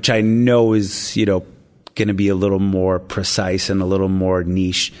 which I know is, going to be a little more precise and a little more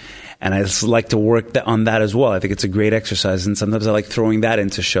niche. And I just like to work on that as well. I think it's a great exercise. And sometimes I like throwing that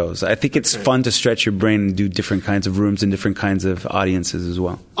into shows. I think it's fun to stretch your brain and do different kinds of rooms and different kinds of audiences as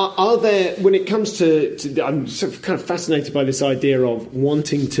well. Are there, when it comes to I'm sort of kind of fascinated by this idea of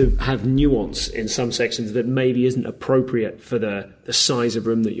wanting to have nuance in some sections that maybe isn't appropriate for the size of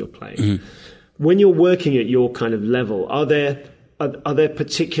room that you're playing. Mm-hmm. When you're working at your kind of level, are there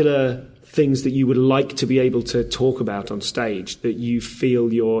particular things that you would like to be able to talk about on stage that you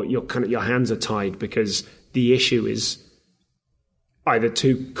feel your hands are tied because the issue is either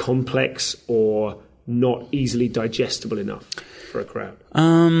too complex or not easily digestible enough for a crowd?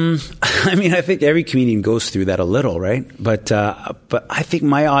 I think every comedian goes through that a little, right? But I think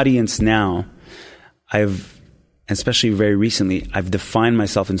my audience now, especially very recently, I've defined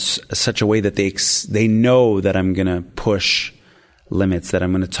myself in such a way that they know that I'm going to push limits, that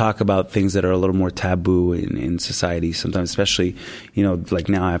I'm going to talk about things that are a little more taboo in society sometimes, especially, like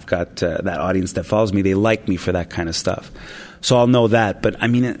now I've got that audience that follows me. They like me for that kind of stuff. So I'll know that. But I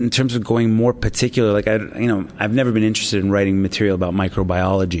mean, in terms of going more particular, like I've never been interested in writing material about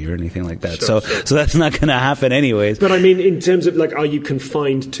microbiology or anything like that. Sure. So that's not going to happen anyways. But I mean, in terms of like, are you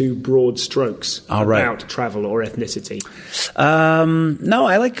confined to broad strokes about travel or ethnicity? No,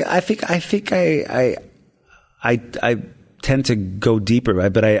 I tend to go deeper,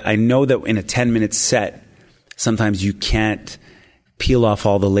 right? But I know that in a 10-minute set, sometimes you can't peel off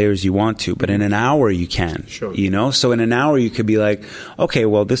all the layers you want to, but in an hour you can, sure. So in an hour you could be like, okay,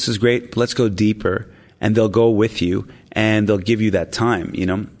 well, this is great, but let's go deeper. And they'll go with you and they'll give you that time,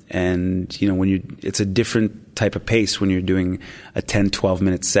 and, it's a different type of pace when you're doing a 10,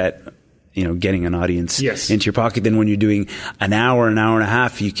 12-minute set, getting an audience into your pocket than when you're doing an hour and a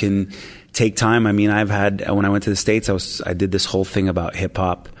half. You can take time. I mean, when I went to the States, I did this whole thing about hip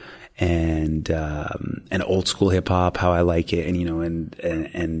hop and old school hip hop, how I like it,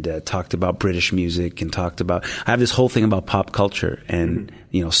 and talked about British music and I have this whole thing about pop culture and,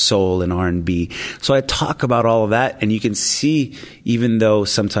 soul and R&B. So I talk about all of that, and you can see, even though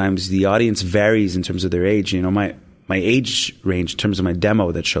sometimes the audience varies in terms of their age, my age range in terms of my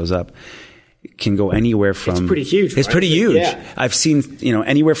demo that shows up can go anywhere from... It's pretty huge. It's pretty huge. Yeah. I've seen,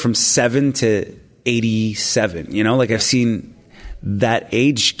 anywhere from 7 to 87, I've seen that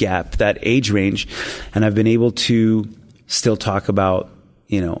age gap, that age range, and I've been able to still talk about,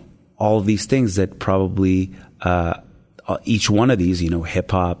 all of these things that probably, each one of these,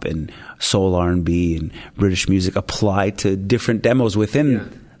 hip hop and soul R&B and British music apply to different demos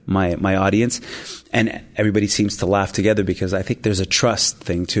within my audience, and everybody seems to laugh together because I think there's a trust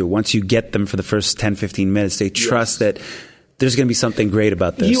thing too. Once you get them for the first 10, 15 minutes, they trust that there's going to be something great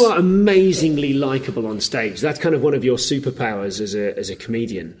about this. You are amazingly likable on stage. That's kind of one of your superpowers as a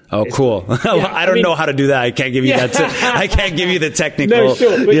comedian. Oh, cool! I don't know how to do that. I can't give you that. I can't give you the technical. No,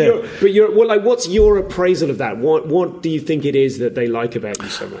 sure, but you're well. Like, what's your appraisal of that? What do you think it is that they like about you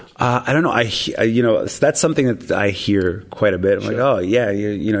so much? I don't know. That's something that I hear quite a bit. I'm like, oh yeah,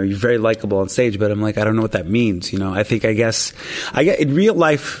 you're very likable on stage, but I'm like, I don't know what that means. I guess in real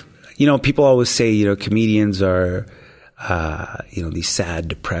life, people always say, comedians are. These sad,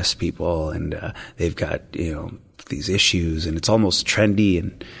 depressed people, and they've got these issues, and it's almost trendy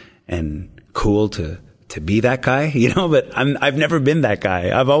and cool to be that guy, But I've never been that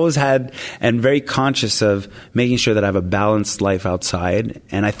guy. I've always had and very conscious of making sure that I have a balanced life outside,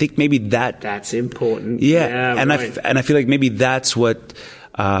 and I think maybe that's important. Yeah, and right. I feel like maybe that's what.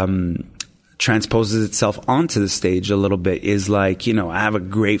 Transposes itself onto the stage a little bit is like, I have a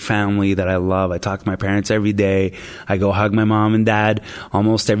great family that I love. I talk to my parents every day. I go hug my mom and dad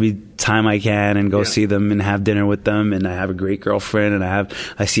almost every time I can and go see them and have dinner with them. And I have a great girlfriend, and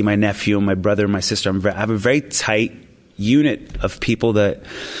I see my nephew and my brother and my sister. I have a very tight unit of people that,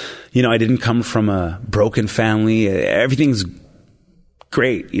 I didn't come from a broken family. Everything's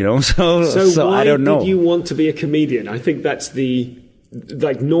great, So I don't know. Why did you want to be a comedian? I think that's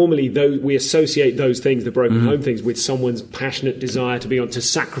normally we associate those things, the broken home things, with someone's passionate desire to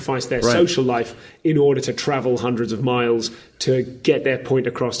sacrifice their social life in order to travel hundreds of miles to get their point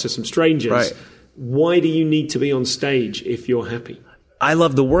across to some strangers. Right. Why do you need to be on stage if you're happy? I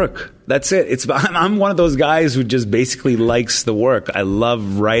love the work. That's it. I'm one of those guys who just basically likes the work. I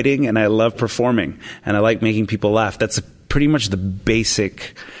love writing and I love performing and I like making people laugh. That's pretty much the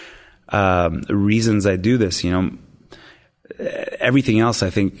basic reasons I do this, Everything else,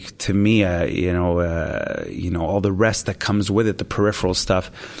 I think, to me, all the rest that comes with it, the peripheral stuff,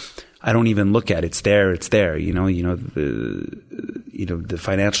 I don't even look at. It's there. The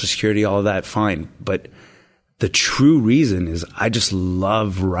financial security, all of that, fine. But the true reason is I just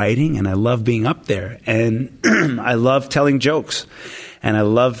love writing and I love being up there and I love telling jokes and I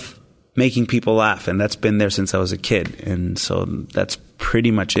love making people laugh, and that's been there since I was a kid, and so that's pretty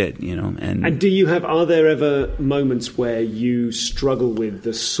much it, And are there ever moments where you struggle with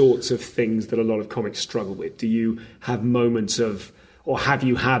the sorts of things that a lot of comics struggle with? Do you have moments of, or have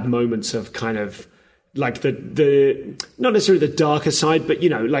you had moments of kind of like the not necessarily the darker side, but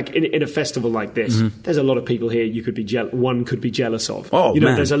like in a festival like this, there's a lot of people here you could be one could be jealous of. Oh,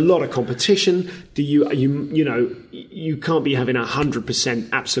 man. There's a lot of competition. Do you can't be having 100%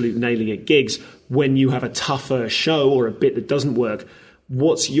 absolute nailing at gigs when you have a tougher show or a bit that doesn't work.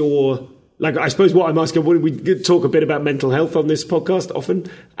 What's your I suppose what I'm asking, we talk a bit about mental health on this podcast often,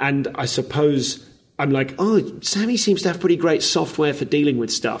 and I suppose I'm like, Sammy seems to have pretty great software for dealing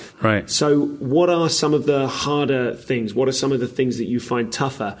with stuff. Right. So what are some of the harder things? What are some of the things that you find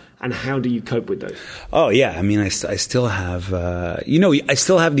tougher, and how do you cope with those? Oh, yeah. I mean, I still have, I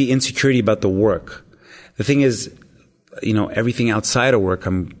still have the insecurity about the work. The thing is, everything outside of work,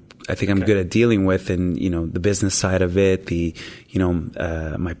 I think I'm good at dealing with, and, the business side of it,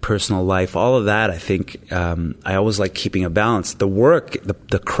 my personal life, all of that. I think, I always like keeping a balance. The work,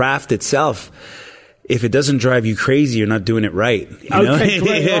 the craft itself, if it doesn't drive you crazy, you're not doing it right. Okay,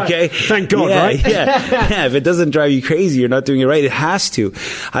 great, right. Okay. Thank God, right? Yeah. If it doesn't drive you crazy, you're not doing it right. It has to.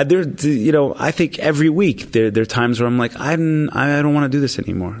 I think every week there are times where I'm like, I don't want to do this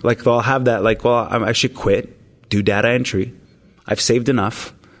anymore. Like, I'll have that, I should quit, do data entry. I've saved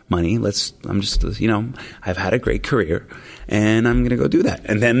enough money. I've had a great career, and I'm going to go do that.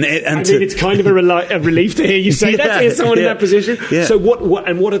 And then, it's kind of a relief to hear you say that, to hear someone in that position. Yeah. So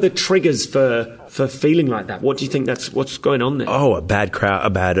what are the triggers for feeling like that? What do you think what's going on there? Oh, a bad crowd, a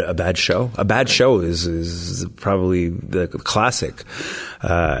bad show. A bad show is probably the classic.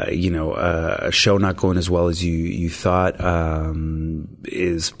 A show not going as well as you thought,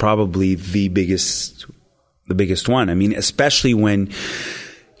 is probably the biggest one. I mean, especially when,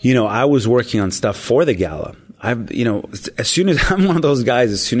 I was working on stuff for the gala. As soon as I'm one of those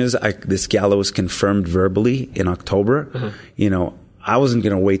guys, as soon as this gala was confirmed verbally in October, I wasn't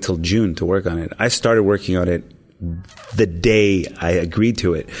going to wait till June to work on it. I started working on it the day I agreed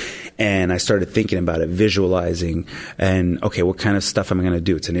to it. And I started thinking about it, visualizing, and okay, what kind of stuff am I going to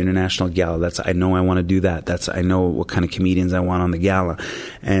do? It's an international gala. I know I want to do that. I know what kind of comedians I want on the gala.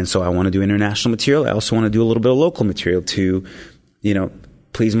 And so I want to do international material. I also want to do a little bit of local material to,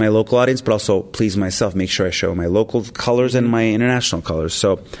 please my local audience, but also please myself. Make sure I show my local colors and my international colors.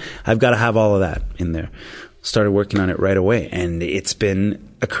 So I've got to have all of that in there. Started working on it right away, and it's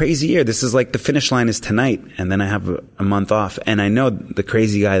been a crazy year. This is like the finish line is tonight, and then I have a month off. And I know the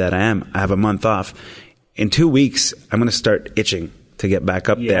crazy guy that I am, I have a month off. In 2 weeks, I'm going to start itching to get back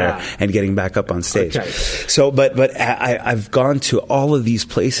up there and getting back up on stage. Okay. So, but I've gone to all of these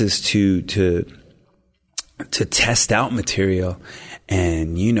places to test out material,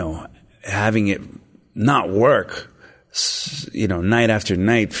 and, you know, having it not work, you know, night after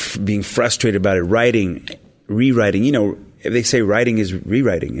night, being frustrated about it, writing, rewriting, you know, they say writing is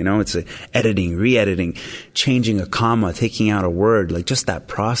rewriting, you know, it's editing, re-editing, changing a comma, taking out a word, like just that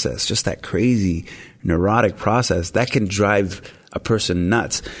process, just that crazy neurotic process that can drive a person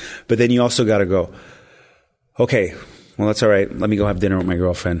nuts. But then you also got to go, okay, well, that's all right. Let me go have dinner with my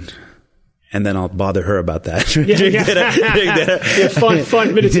girlfriend. And then I'll bother her about that. Yeah,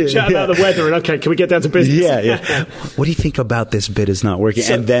 5 minutes to chat about the weather, and okay, can we get down to business? Yeah. What do you think about this bit is not working?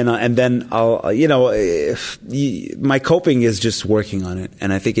 So, and then I'll, you know, my coping is just working on it,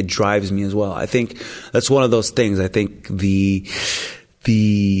 and I think it drives me as well. I think that's one of those things. I think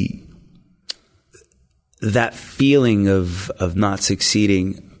that feeling of not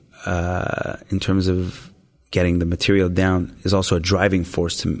succeeding in terms of getting the material down is also a driving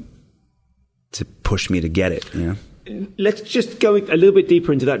force to push me to get it, you know? Let's just go a little bit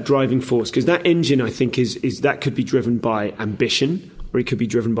deeper into that driving force, because that engine, I think, is that could be driven by ambition, or it could be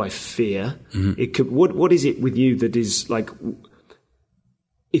driven by fear. Mm-hmm. It could. What is it with you that is like,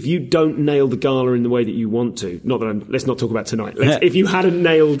 if you don't nail the gala in the way that you want to? Let's not talk about tonight. If you hadn't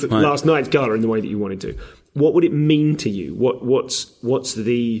nailed last night's gala in the way that you wanted to, what would it mean to you? What's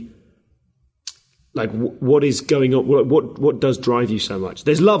the like, what is going on? What does drive you so much?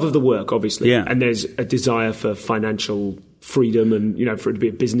 There's love of the work, obviously, and there's a desire for financial freedom and, you know, for it to be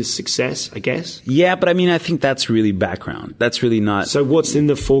a business success, I guess. Yeah, but I mean, I think that's really background. That's really not. So what's in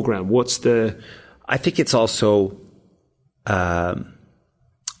the foreground? I think it's also, I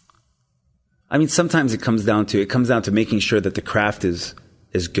mean, sometimes it comes down to making sure that the craft is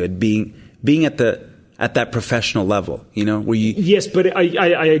good, being at that professional level, you know, where you... Yes, but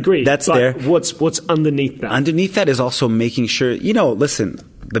I agree. That's there. What's underneath that? Underneath that is also making sure, you know, listen,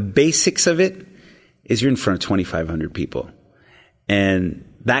 the basics of it is you're in front of 2,500 people. And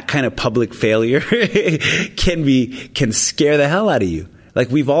that kind of public failure can scare the hell out of you. Like,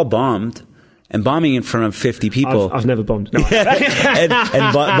 we've all bombed. And bombing in front of 50 people... I've never bombed. No.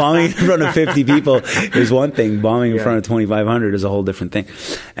 and bombing in front of 50 people is one thing. Bombing in front of 2,500 is a whole different thing.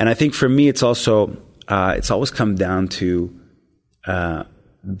 And I think for me, it's also... it's always come down to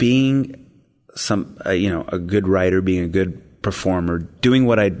being a good writer, being a good performer, doing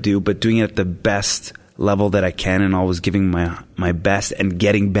what I do, but doing it at the best level that I can, and always giving my best and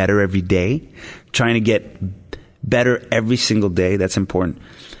getting better every day, trying to get better every single day. That's important.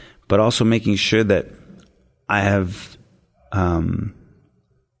 But also making sure that I have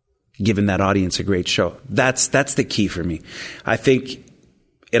given that audience a great show. That's the key for me. I think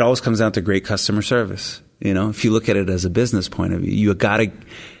it always comes down to great customer service. You know, if you look at it as a business point of view, you gotta,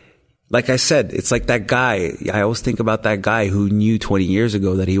 like I said, it's like that guy. I always think about that guy who knew 20 years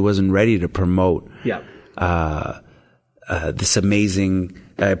ago that he wasn't ready to promote this amazing,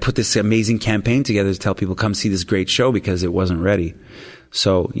 put this amazing campaign together to tell people, come see this great show, because it wasn't ready.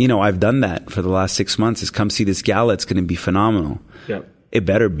 So, you know, I've done that for the last 6 months, is come see this gala. It's going to be phenomenal. Yeah. It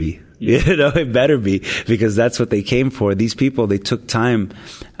better be. Yeah. You know, it better be, because that's what they came for. These people, they took time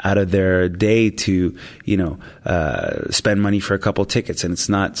out of their day to, you know, spend money for a couple tickets, and it's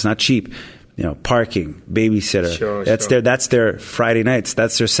not cheap. You know, parking, babysitter. That's their Friday nights.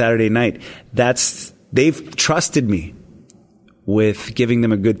 That's their Saturday night. They've trusted me with giving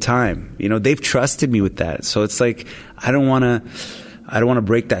them a good time. You know, they've trusted me with that. So it's like, I don't want to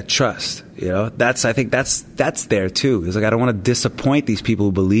break that trust. You know, I think that's there too. It's like, I don't want to disappoint these people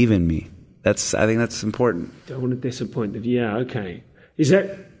who believe in me. I think that's important. Don't want to disappoint them. Yeah. Okay. Is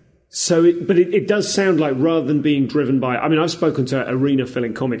that so? It does sound like, rather than being driven by, I mean, I've spoken to arena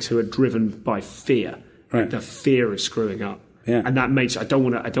filling comics who are driven by fear, right? The fear of screwing up. Yeah. And that makes, I don't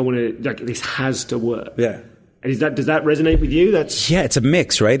want to, like, this has to work. Yeah. And does that resonate with you? Yeah, it's a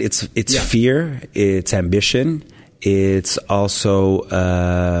mix, right? It's fear, it's ambition. It's also,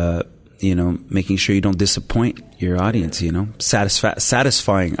 you know, making sure you don't disappoint your audience, you know,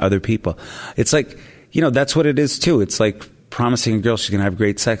 satisfying other people. It's like, you know, that's what it is too. It's like promising a girl she's going to have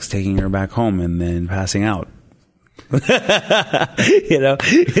great sex, taking her back home, and then passing out. It's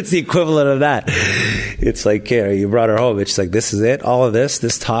the equivalent of that. It's like, you brought her home. It's like, this is it. All of this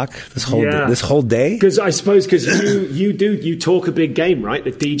talk, this whole day. Because I suppose you talk a big game, right?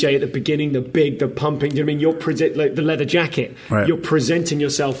 The DJ at the beginning, the pumping. I mean, you're like the leather jacket. Right. You're presenting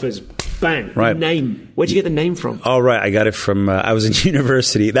yourself as bang. Right. Name. Where'd you get the name from? Oh, right. I got it from, I was in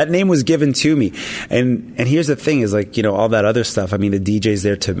university. That name was given to me. And here's the thing is like, all that other stuff. I mean, the DJ's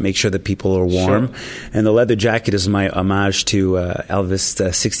there to make sure that people are warm. Sure. And the leather jacket is my homage to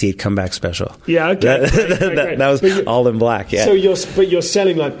Elvis' 68 comeback special. Yeah, okay. That was all in black, yeah. So you're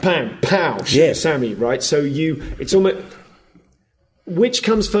selling like bam, pow, Sammy, right? So it's almost... Which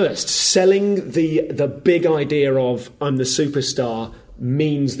comes first? Selling the big idea of I'm the superstar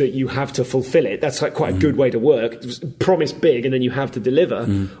means that you have to fulfill it. That's like quite a good way to work. Promise big and then you have to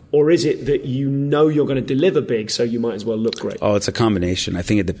deliver. Or is it that you're going to deliver big, so you might as well look great? Oh, it's a combination. I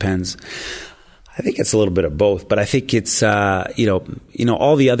think it depends. I think it's a little bit of both, but I think it's all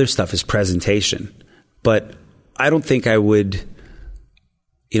the other stuff is presentation. But I don't think I would.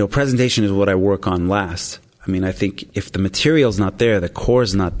 Presentation is what I work on last. I mean, I think if the material's not there, the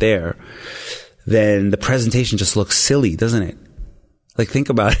core's not there, then the presentation just looks silly, doesn't it? Like, think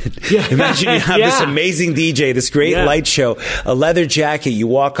about it. Yeah. Imagine you have this amazing DJ, this great light show, a leather jacket, you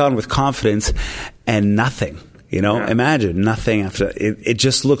walk on with confidence, and nothing. Imagine nothing after. It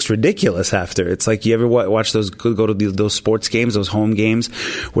just looks ridiculous after. It's like, you ever watch go to those sports games, those home games,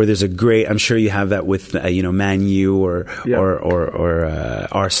 where there's a great. I'm sure you have that with Man U or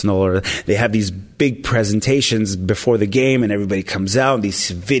Arsenal, or they have these big presentations before the game, and everybody comes out, these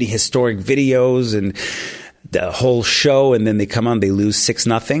historic videos and the whole show, and then they come on, they lose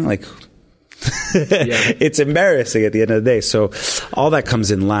 6-0. Like, it's embarrassing at the end of the day. So all that comes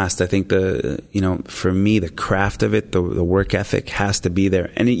in last. I think for me, the craft of it, the work ethic has to be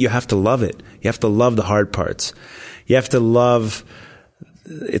there, and you have to love it. You have to love the hard parts. You have to love.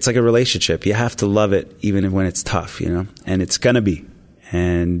 It's like a relationship. You have to love it even when it's tough, and it's gonna be.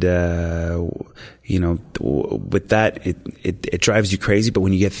 And with that, it drives you crazy. But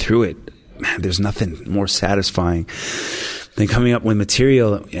when you get through it, man, there's nothing more satisfying than coming up with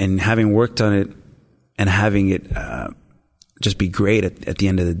material and having worked on it and having it just be great at the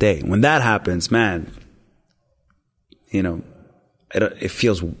end of the day. When that happens, man, it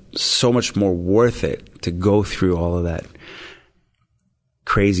feels so much more worth it to go through all of that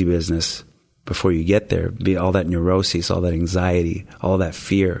crazy business before you get there. Be all that neuroses, all that anxiety, all that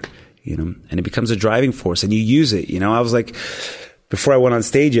fear, and it becomes a driving force, and you use it. I was like, before I went on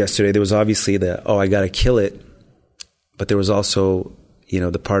stage yesterday, there was obviously I got to kill it. But there was also,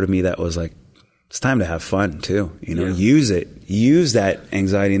 the part of me that was like, it's time to have fun too. Use it, use that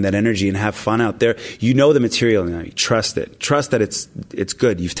anxiety and that energy and have fun out there. The material now, you trust it. Trust that it's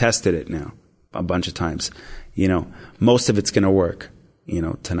good. You've tested it now a bunch of times. Most of it's going to work,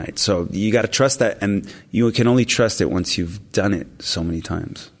 tonight. So you got to trust that, and you can only trust it once you've done it so many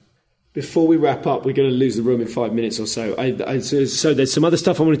times. Before we wrap up, we're going to lose the room in 5 minutes or so. So there's some other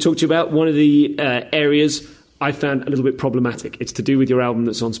stuff I want to talk to you about. One of the areas I found a little bit problematic. It's to do with your album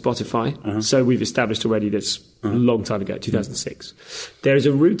that's on Spotify. Uh-huh. So we've established already that's a long time ago, 2006. There is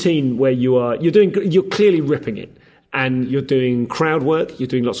a routine where you're clearly ripping it, and you're doing crowd work. You're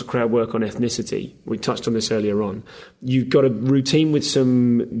doing lots of crowd work on ethnicity. We touched on this earlier on. You've got a routine with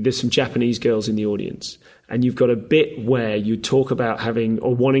there's some Japanese girls in the audience. And you've got a bit where you talk about having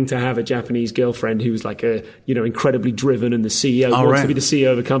or wanting to have a Japanese girlfriend who's like incredibly driven, and the CEO wants to be the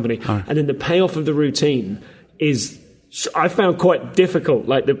CEO of a company. And then the payoff of the routine is, I found quite difficult.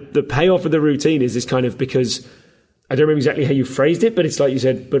 Like the payoff of the routine is this kind of, because I don't remember exactly how you phrased it, but it's like you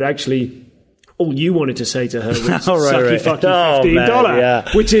said, but actually all you wanted to say to her was fucky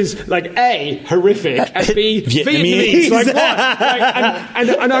 $15, which is like A, horrific, and B, Vietnamese. Like what?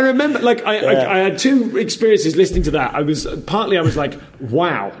 And I remember, like I had two experiences listening to that. I was like,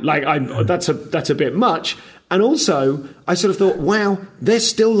 wow, like that's a bit much. And also, I sort of thought, wow, they're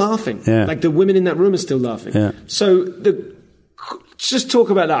still laughing. Yeah. Like the women in that room are still laughing. Yeah. So just talk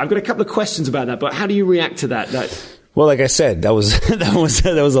about that. I've got a couple of questions about that, but how do you react to that? Well, like I said, that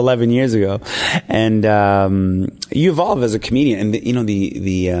was 11 years ago, and you evolve as a comedian, and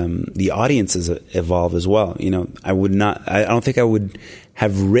the audiences evolve as well. I don't think I would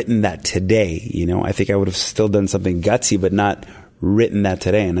have written that today. I think I would have still done something gutsy, but not written that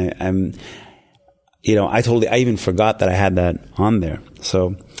today. And I even forgot that I had that on there.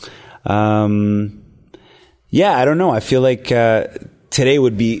 So, I don't know. I feel like today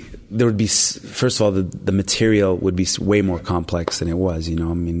there would be, first of all, the material would be way more complex than it was,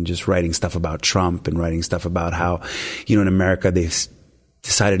 just writing stuff about Trump and writing stuff about how, in America,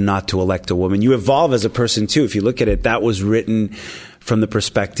 decided not to elect a woman. You evolve as a person too. If you look at it, that was written from the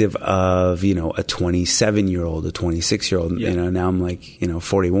perspective of, you know, a 27-year-old, a 26-year-old, you know, now I'm like, you know,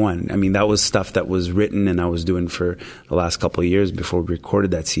 41. I mean, that was stuff that was written and I was doing for the last couple of years before we recorded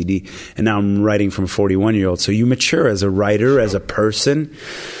that CD. And now I'm writing from a 41-year-old. So you mature as a writer, as a person.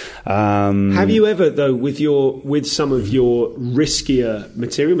 Have you ever, though, with some of your riskier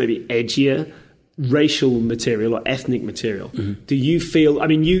material, maybe edgier, racial material or ethnic material, do you feel, I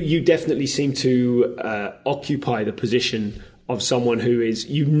mean, you definitely seem to occupy the position of someone who is,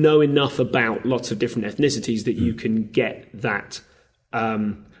 you know enough about lots of different ethnicities that you can get that.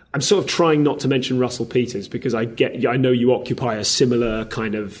 I'm sort of trying not to mention Russell Peters because I know you occupy a similar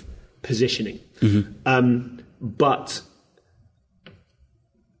kind of positioning. But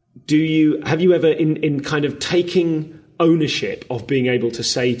have you ever in kind of taking ownership of being able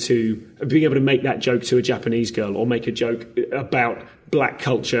to make that joke to a Japanese girl or make a joke about black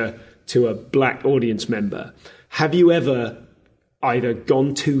culture to a black audience member, have you ever either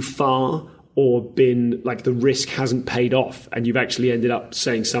gone too far or been like the risk hasn't paid off and you've actually ended up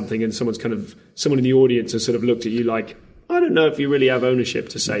saying something and someone in the audience has sort of looked at you like, I don't know if you really have ownership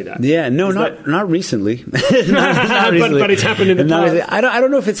to say that. Yeah, no, not recently. not recently. But it's happened in the past. I don't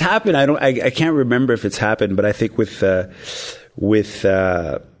know if it's happened. I can't remember if it's happened. But I think with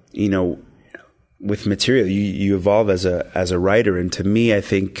material, you evolve as a writer. And to me, I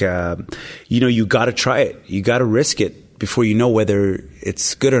think you got to try it. You got to risk it before you know whether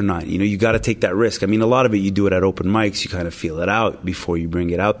it's good or not. You know, you got to take that risk. I mean, a lot of it you do it at open mics. You kind of feel it out before you bring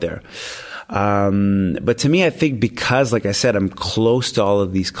it out there. But to me, I think because, like I said, I'm close to all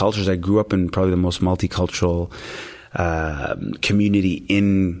of these cultures. I grew up in probably the most multicultural community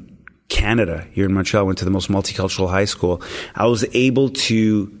in Canada, here in Montreal. I went to the most multicultural high school. I was able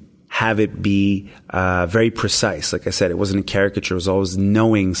to have it be very precise. Like I said, it wasn't a caricature. It was always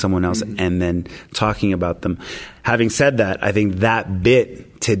knowing someone else and then talking about them. Having said that, I think that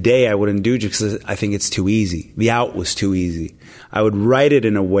bit today I wouldn't do just because I think it's too easy. The out was too easy. I would write it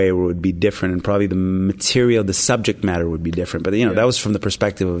in a way where it would be different and probably the material, the subject matter would be different. But, that was from the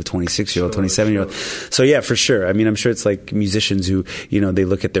perspective of a 26-year-old, 27-year-old. So, yeah, for sure. I mean, I'm sure it's like musicians who, they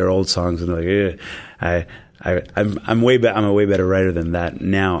look at their old songs and they're like, I'm a way better writer than that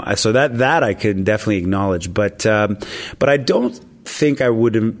now. So that I could definitely acknowledge. But I don't think I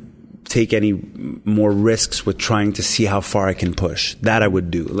would take any more risks with trying to see how far I can push. That I would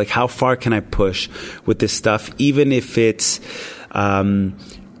do. Like, how far can I push with this stuff, even if it's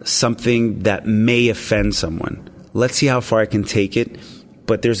something that may offend someone. Let's see how far I can take it.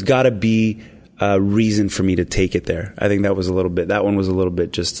 But there's got to be a reason for me to take it there. I think that one was a little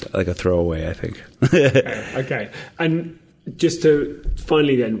bit just like a throwaway, I think. Okay. And just to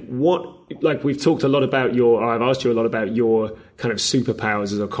finally then, we've talked a lot about I've asked you a lot about your kind of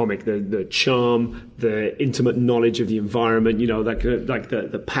superpowers as a comic, the charm, the intimate knowledge of the environment, like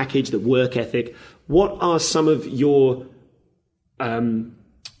the package, the work ethic. What are some of your,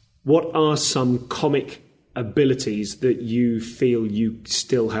 what are some comic abilities that you feel you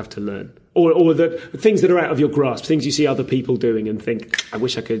still have to learn? Or the things that are out of your grasp, things you see other people doing and think, I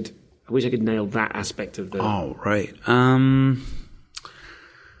wish I could nail that aspect of the... Oh, right.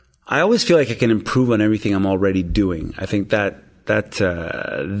 I always feel like I can improve on everything I'm already doing. I think that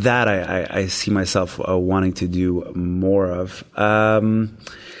I see myself wanting to do more of.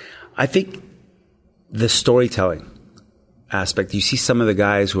 I think the storytelling aspect. You see some of the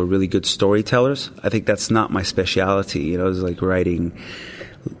guys who are really good storytellers. I think that's not my specialty. It's like writing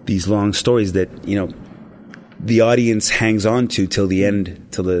these long stories that, the audience hangs on to till the end,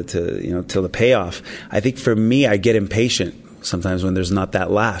 till the payoff. I think for me, I get impatient sometimes when there's not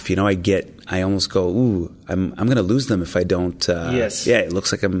that laugh. I almost go, ooh, I'm going to lose them if I don't. Yes. Yeah, it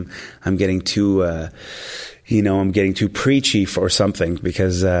looks like I'm getting too, I'm getting too preachy or something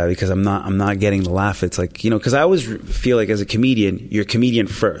because I'm not getting the laugh. It's like, because I always feel like as a comedian, you're a comedian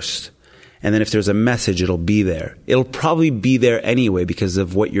first. And then if there's a message, it'll be there. It'll probably be there anyway because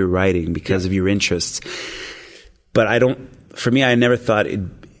of what you're writing, because of your interests. But for me, I never thought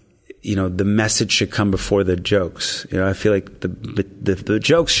the message should come before the jokes. I feel like the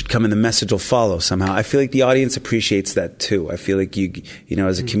jokes should come and the message will follow somehow. I feel like the audience appreciates that too. I feel like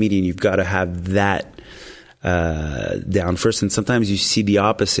as a comedian, you've got to have that down first. And sometimes you see the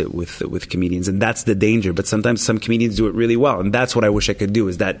opposite with comedians, and that's the danger. But sometimes some comedians do it really well, and that's what I wish I could do,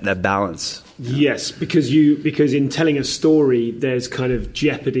 is that balance. Yes, because in telling a story, there's kind of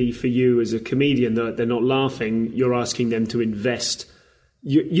jeopardy for you as a comedian that they're not laughing. You're asking them to invest.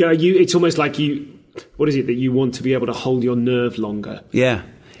 It's almost like what is it that you want to be able to hold your nerve longer? Yeah.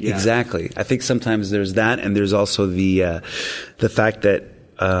 Exactly. I think sometimes there's that, and there's also the fact that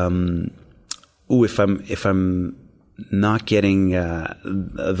if I'm not getting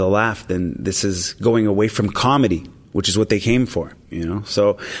the laugh, then this is going away from comedy, which is what they came for, you know?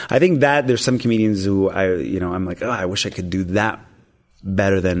 So I think that there's some comedians who I'm like, I wish I could do that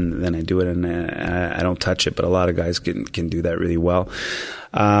better than I do it, and I don't touch it, but a lot of guys can do that really well.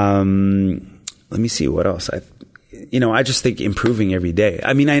 Let me see what else. I just think improving every day.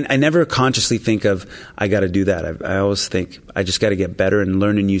 I mean, I never consciously think of, I got to do that. I always think I just got to get better and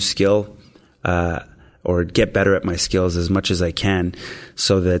learn a new skill, or get better at my skills as much as I can,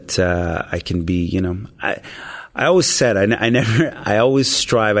 so that I can be, I always said, I always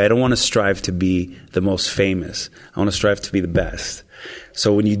strive. I don't want to strive to be the most famous. I want to strive to be the best.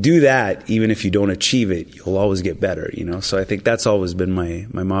 So when you do that, even if you don't achieve it, you'll always get better, So I think that's always been my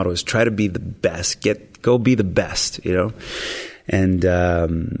motto, is try to be the best. Go be the best, And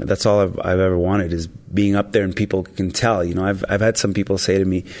that's all I've ever wanted, is being up there and people can tell. I've had some people say to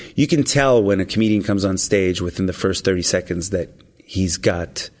me, you can tell when a comedian comes on stage within the first 30 seconds that he's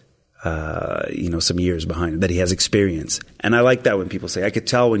got some years behind him, that he has experience. And I like that when people say, I could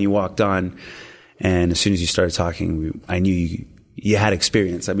tell when you walked on, and as soon as you started talking, I knew you had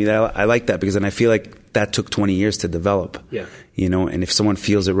experience. I mean, I like that, because then I feel like that took 20 years to develop. Yeah. And if someone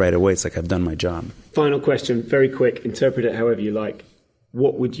feels it right away, it's like, I've done my job. Final question, very quick, interpret it however you like.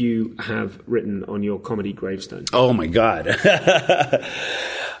 What would you have written on your comedy gravestone? Oh my God.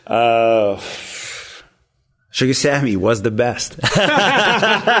 Sugar Sammy was the best.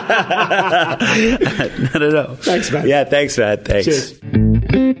 No. Thanks, man. Yeah, thanks, man. Thanks. Cheers.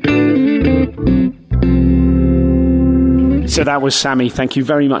 So that was Sammy. Thank you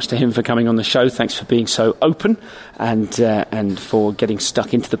very much to him for coming on the show. Thanks for being so open and for getting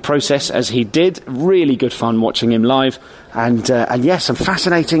stuck into the process as he did. Really good fun watching him live. And yes, some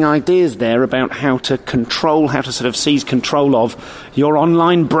fascinating ideas there about how to sort of seize control of your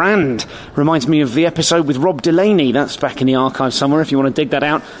online brand. Reminds me of the episode with Rob Delaney. That's back in the archive somewhere if you want to dig that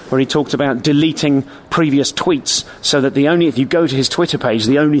out, where he talked about deleting previous tweets so that if you go to his Twitter page,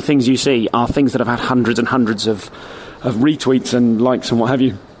 the only things you see are things that have had hundreds and hundreds of retweets and likes and what have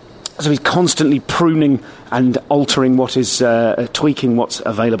you. So he's constantly pruning and altering tweaking what's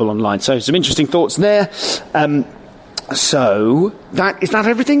available online. So some interesting thoughts there. So is that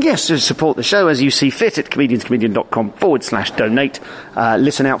everything? Yes, to support the show as you see fit at comedianscomedian.com/donate.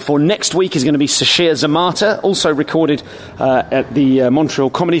 Listen out for next week is going to be Sashir Zamata, also recorded at the Montreal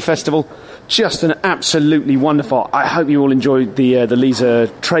Comedy Festival. Just an absolutely wonderful. I hope you all enjoyed the Lisa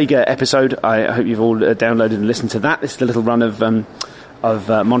Traeger episode. I hope you've all downloaded and listened to that. It's the little run of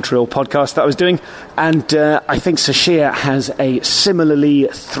Montreal podcast that I was doing. And I think Sashir has a similarly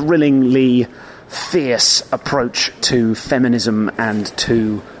thrillingly fierce approach to feminism and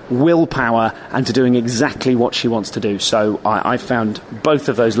to willpower and to doing exactly what she wants to do. So I found both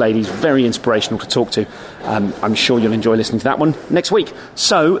of those ladies very inspirational to talk to. I'm sure you'll enjoy listening to that one next week.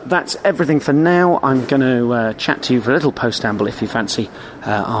 So that's everything for now. I'm going to chat to you for a little post-amble if you fancy,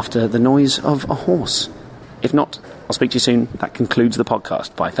 after the noise of a horse. If not, I'll speak to you soon. That concludes the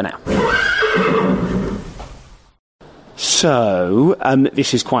podcast. Bye for now. So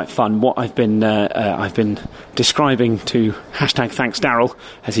this is quite fun. What I've been describing to #ThanksDarryl,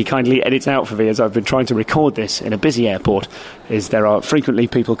 as he kindly edits out for me as I've been trying to record this in a busy airport, is there are frequently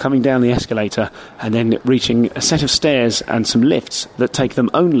people coming down the escalator and then reaching a set of stairs and some lifts that take them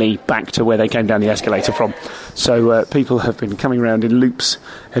only back to where they came down the escalator from. So people have been coming around in loops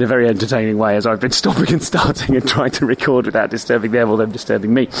in a very entertaining way as I've been stopping and starting and trying to record without disturbing them or them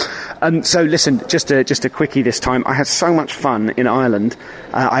disturbing me. So listen, just a quickie this time. I had so much fun in Ireland.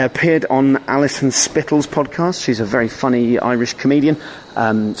 I appeared on Alison Spittle's podcast. She's a very funny Irish comedian.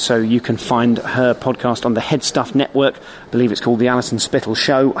 So you can find her podcast on the Head Stuff Network. I believe it's called The Alison Spittle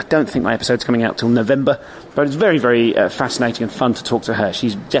Show. I don't think my episode's coming out till November, but it's very, very fascinating and fun to talk to her.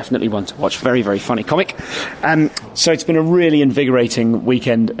 She's definitely one to watch. Very, very funny comic. So it's been a really invigorating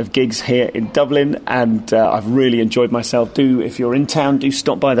weekend of gigs here in Dublin, and I've really enjoyed myself. If you're in town, do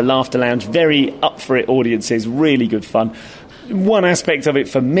stop by the Laughter Lounge. Very up for it audiences, really good fun. One aspect of it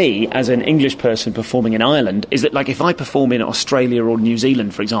for me as an English person performing in Ireland is that, like, if I perform in Australia or New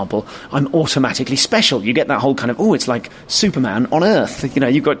Zealand, for example, I'm automatically special. You get that whole kind of, it's like Superman on Earth.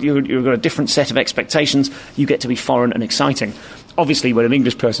 You've got a different set of expectations. You get to be foreign and exciting. Obviously, when an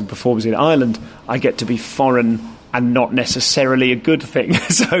English person performs in Ireland, I get to be foreign and not necessarily a good thing.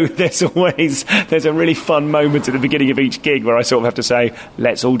 So there's a really fun moment at the beginning of each gig where I sort of have to say,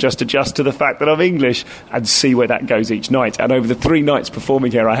 let's all just adjust to the fact that I'm English and see where that goes each night. And over the 3 nights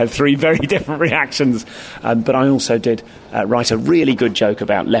performing here, I had 3 very different reactions. But I also did write a really good joke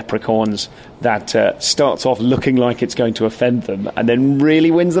about leprechauns that starts off looking like it's going to offend them and then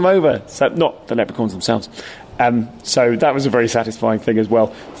really wins them over. So not the leprechauns themselves. So that was a very satisfying thing as well.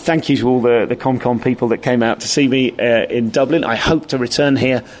 Thank you to all the ComCom people that came out to see me in Dublin. I hope to return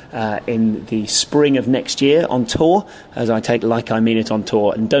here in the spring of next year on tour, as I take Like I Mean It on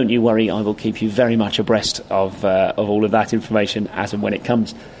tour. And don't you worry, I will keep you very much abreast of all of that information as and when it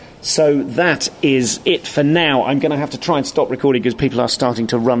comes. So that is it for now. I'm going to have to try and stop recording because people are starting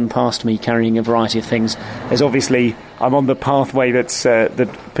to run past me carrying a variety of things. There's obviously, I'm on the pathway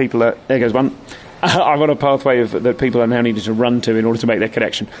that people are... There goes one. I'm on a pathway that people are now needing to run to in order to make their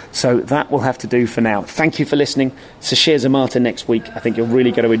connection. So that will have to do for now. Thank you for listening. Sasheer Zamata next week. I think you're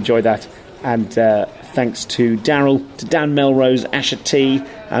really going to enjoy that. And thanks to Daryl, to Dan Melrose, Asher T,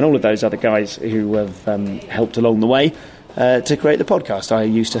 and all of those other guys who have helped along the way to create the podcast. I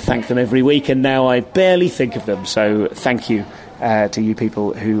used to thank them every week, and now I barely think of them. So thank you to you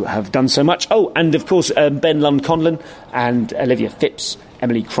people who have done so much. Oh, and of course, Ben Lund-Conlon and Olivia Phipps,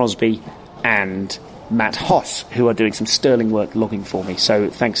 Emily Crosby, and Matt Hoss, who are doing some sterling work logging for me. So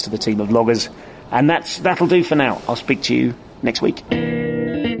thanks to the team of loggers. And that'll do for now. I'll speak to you next week.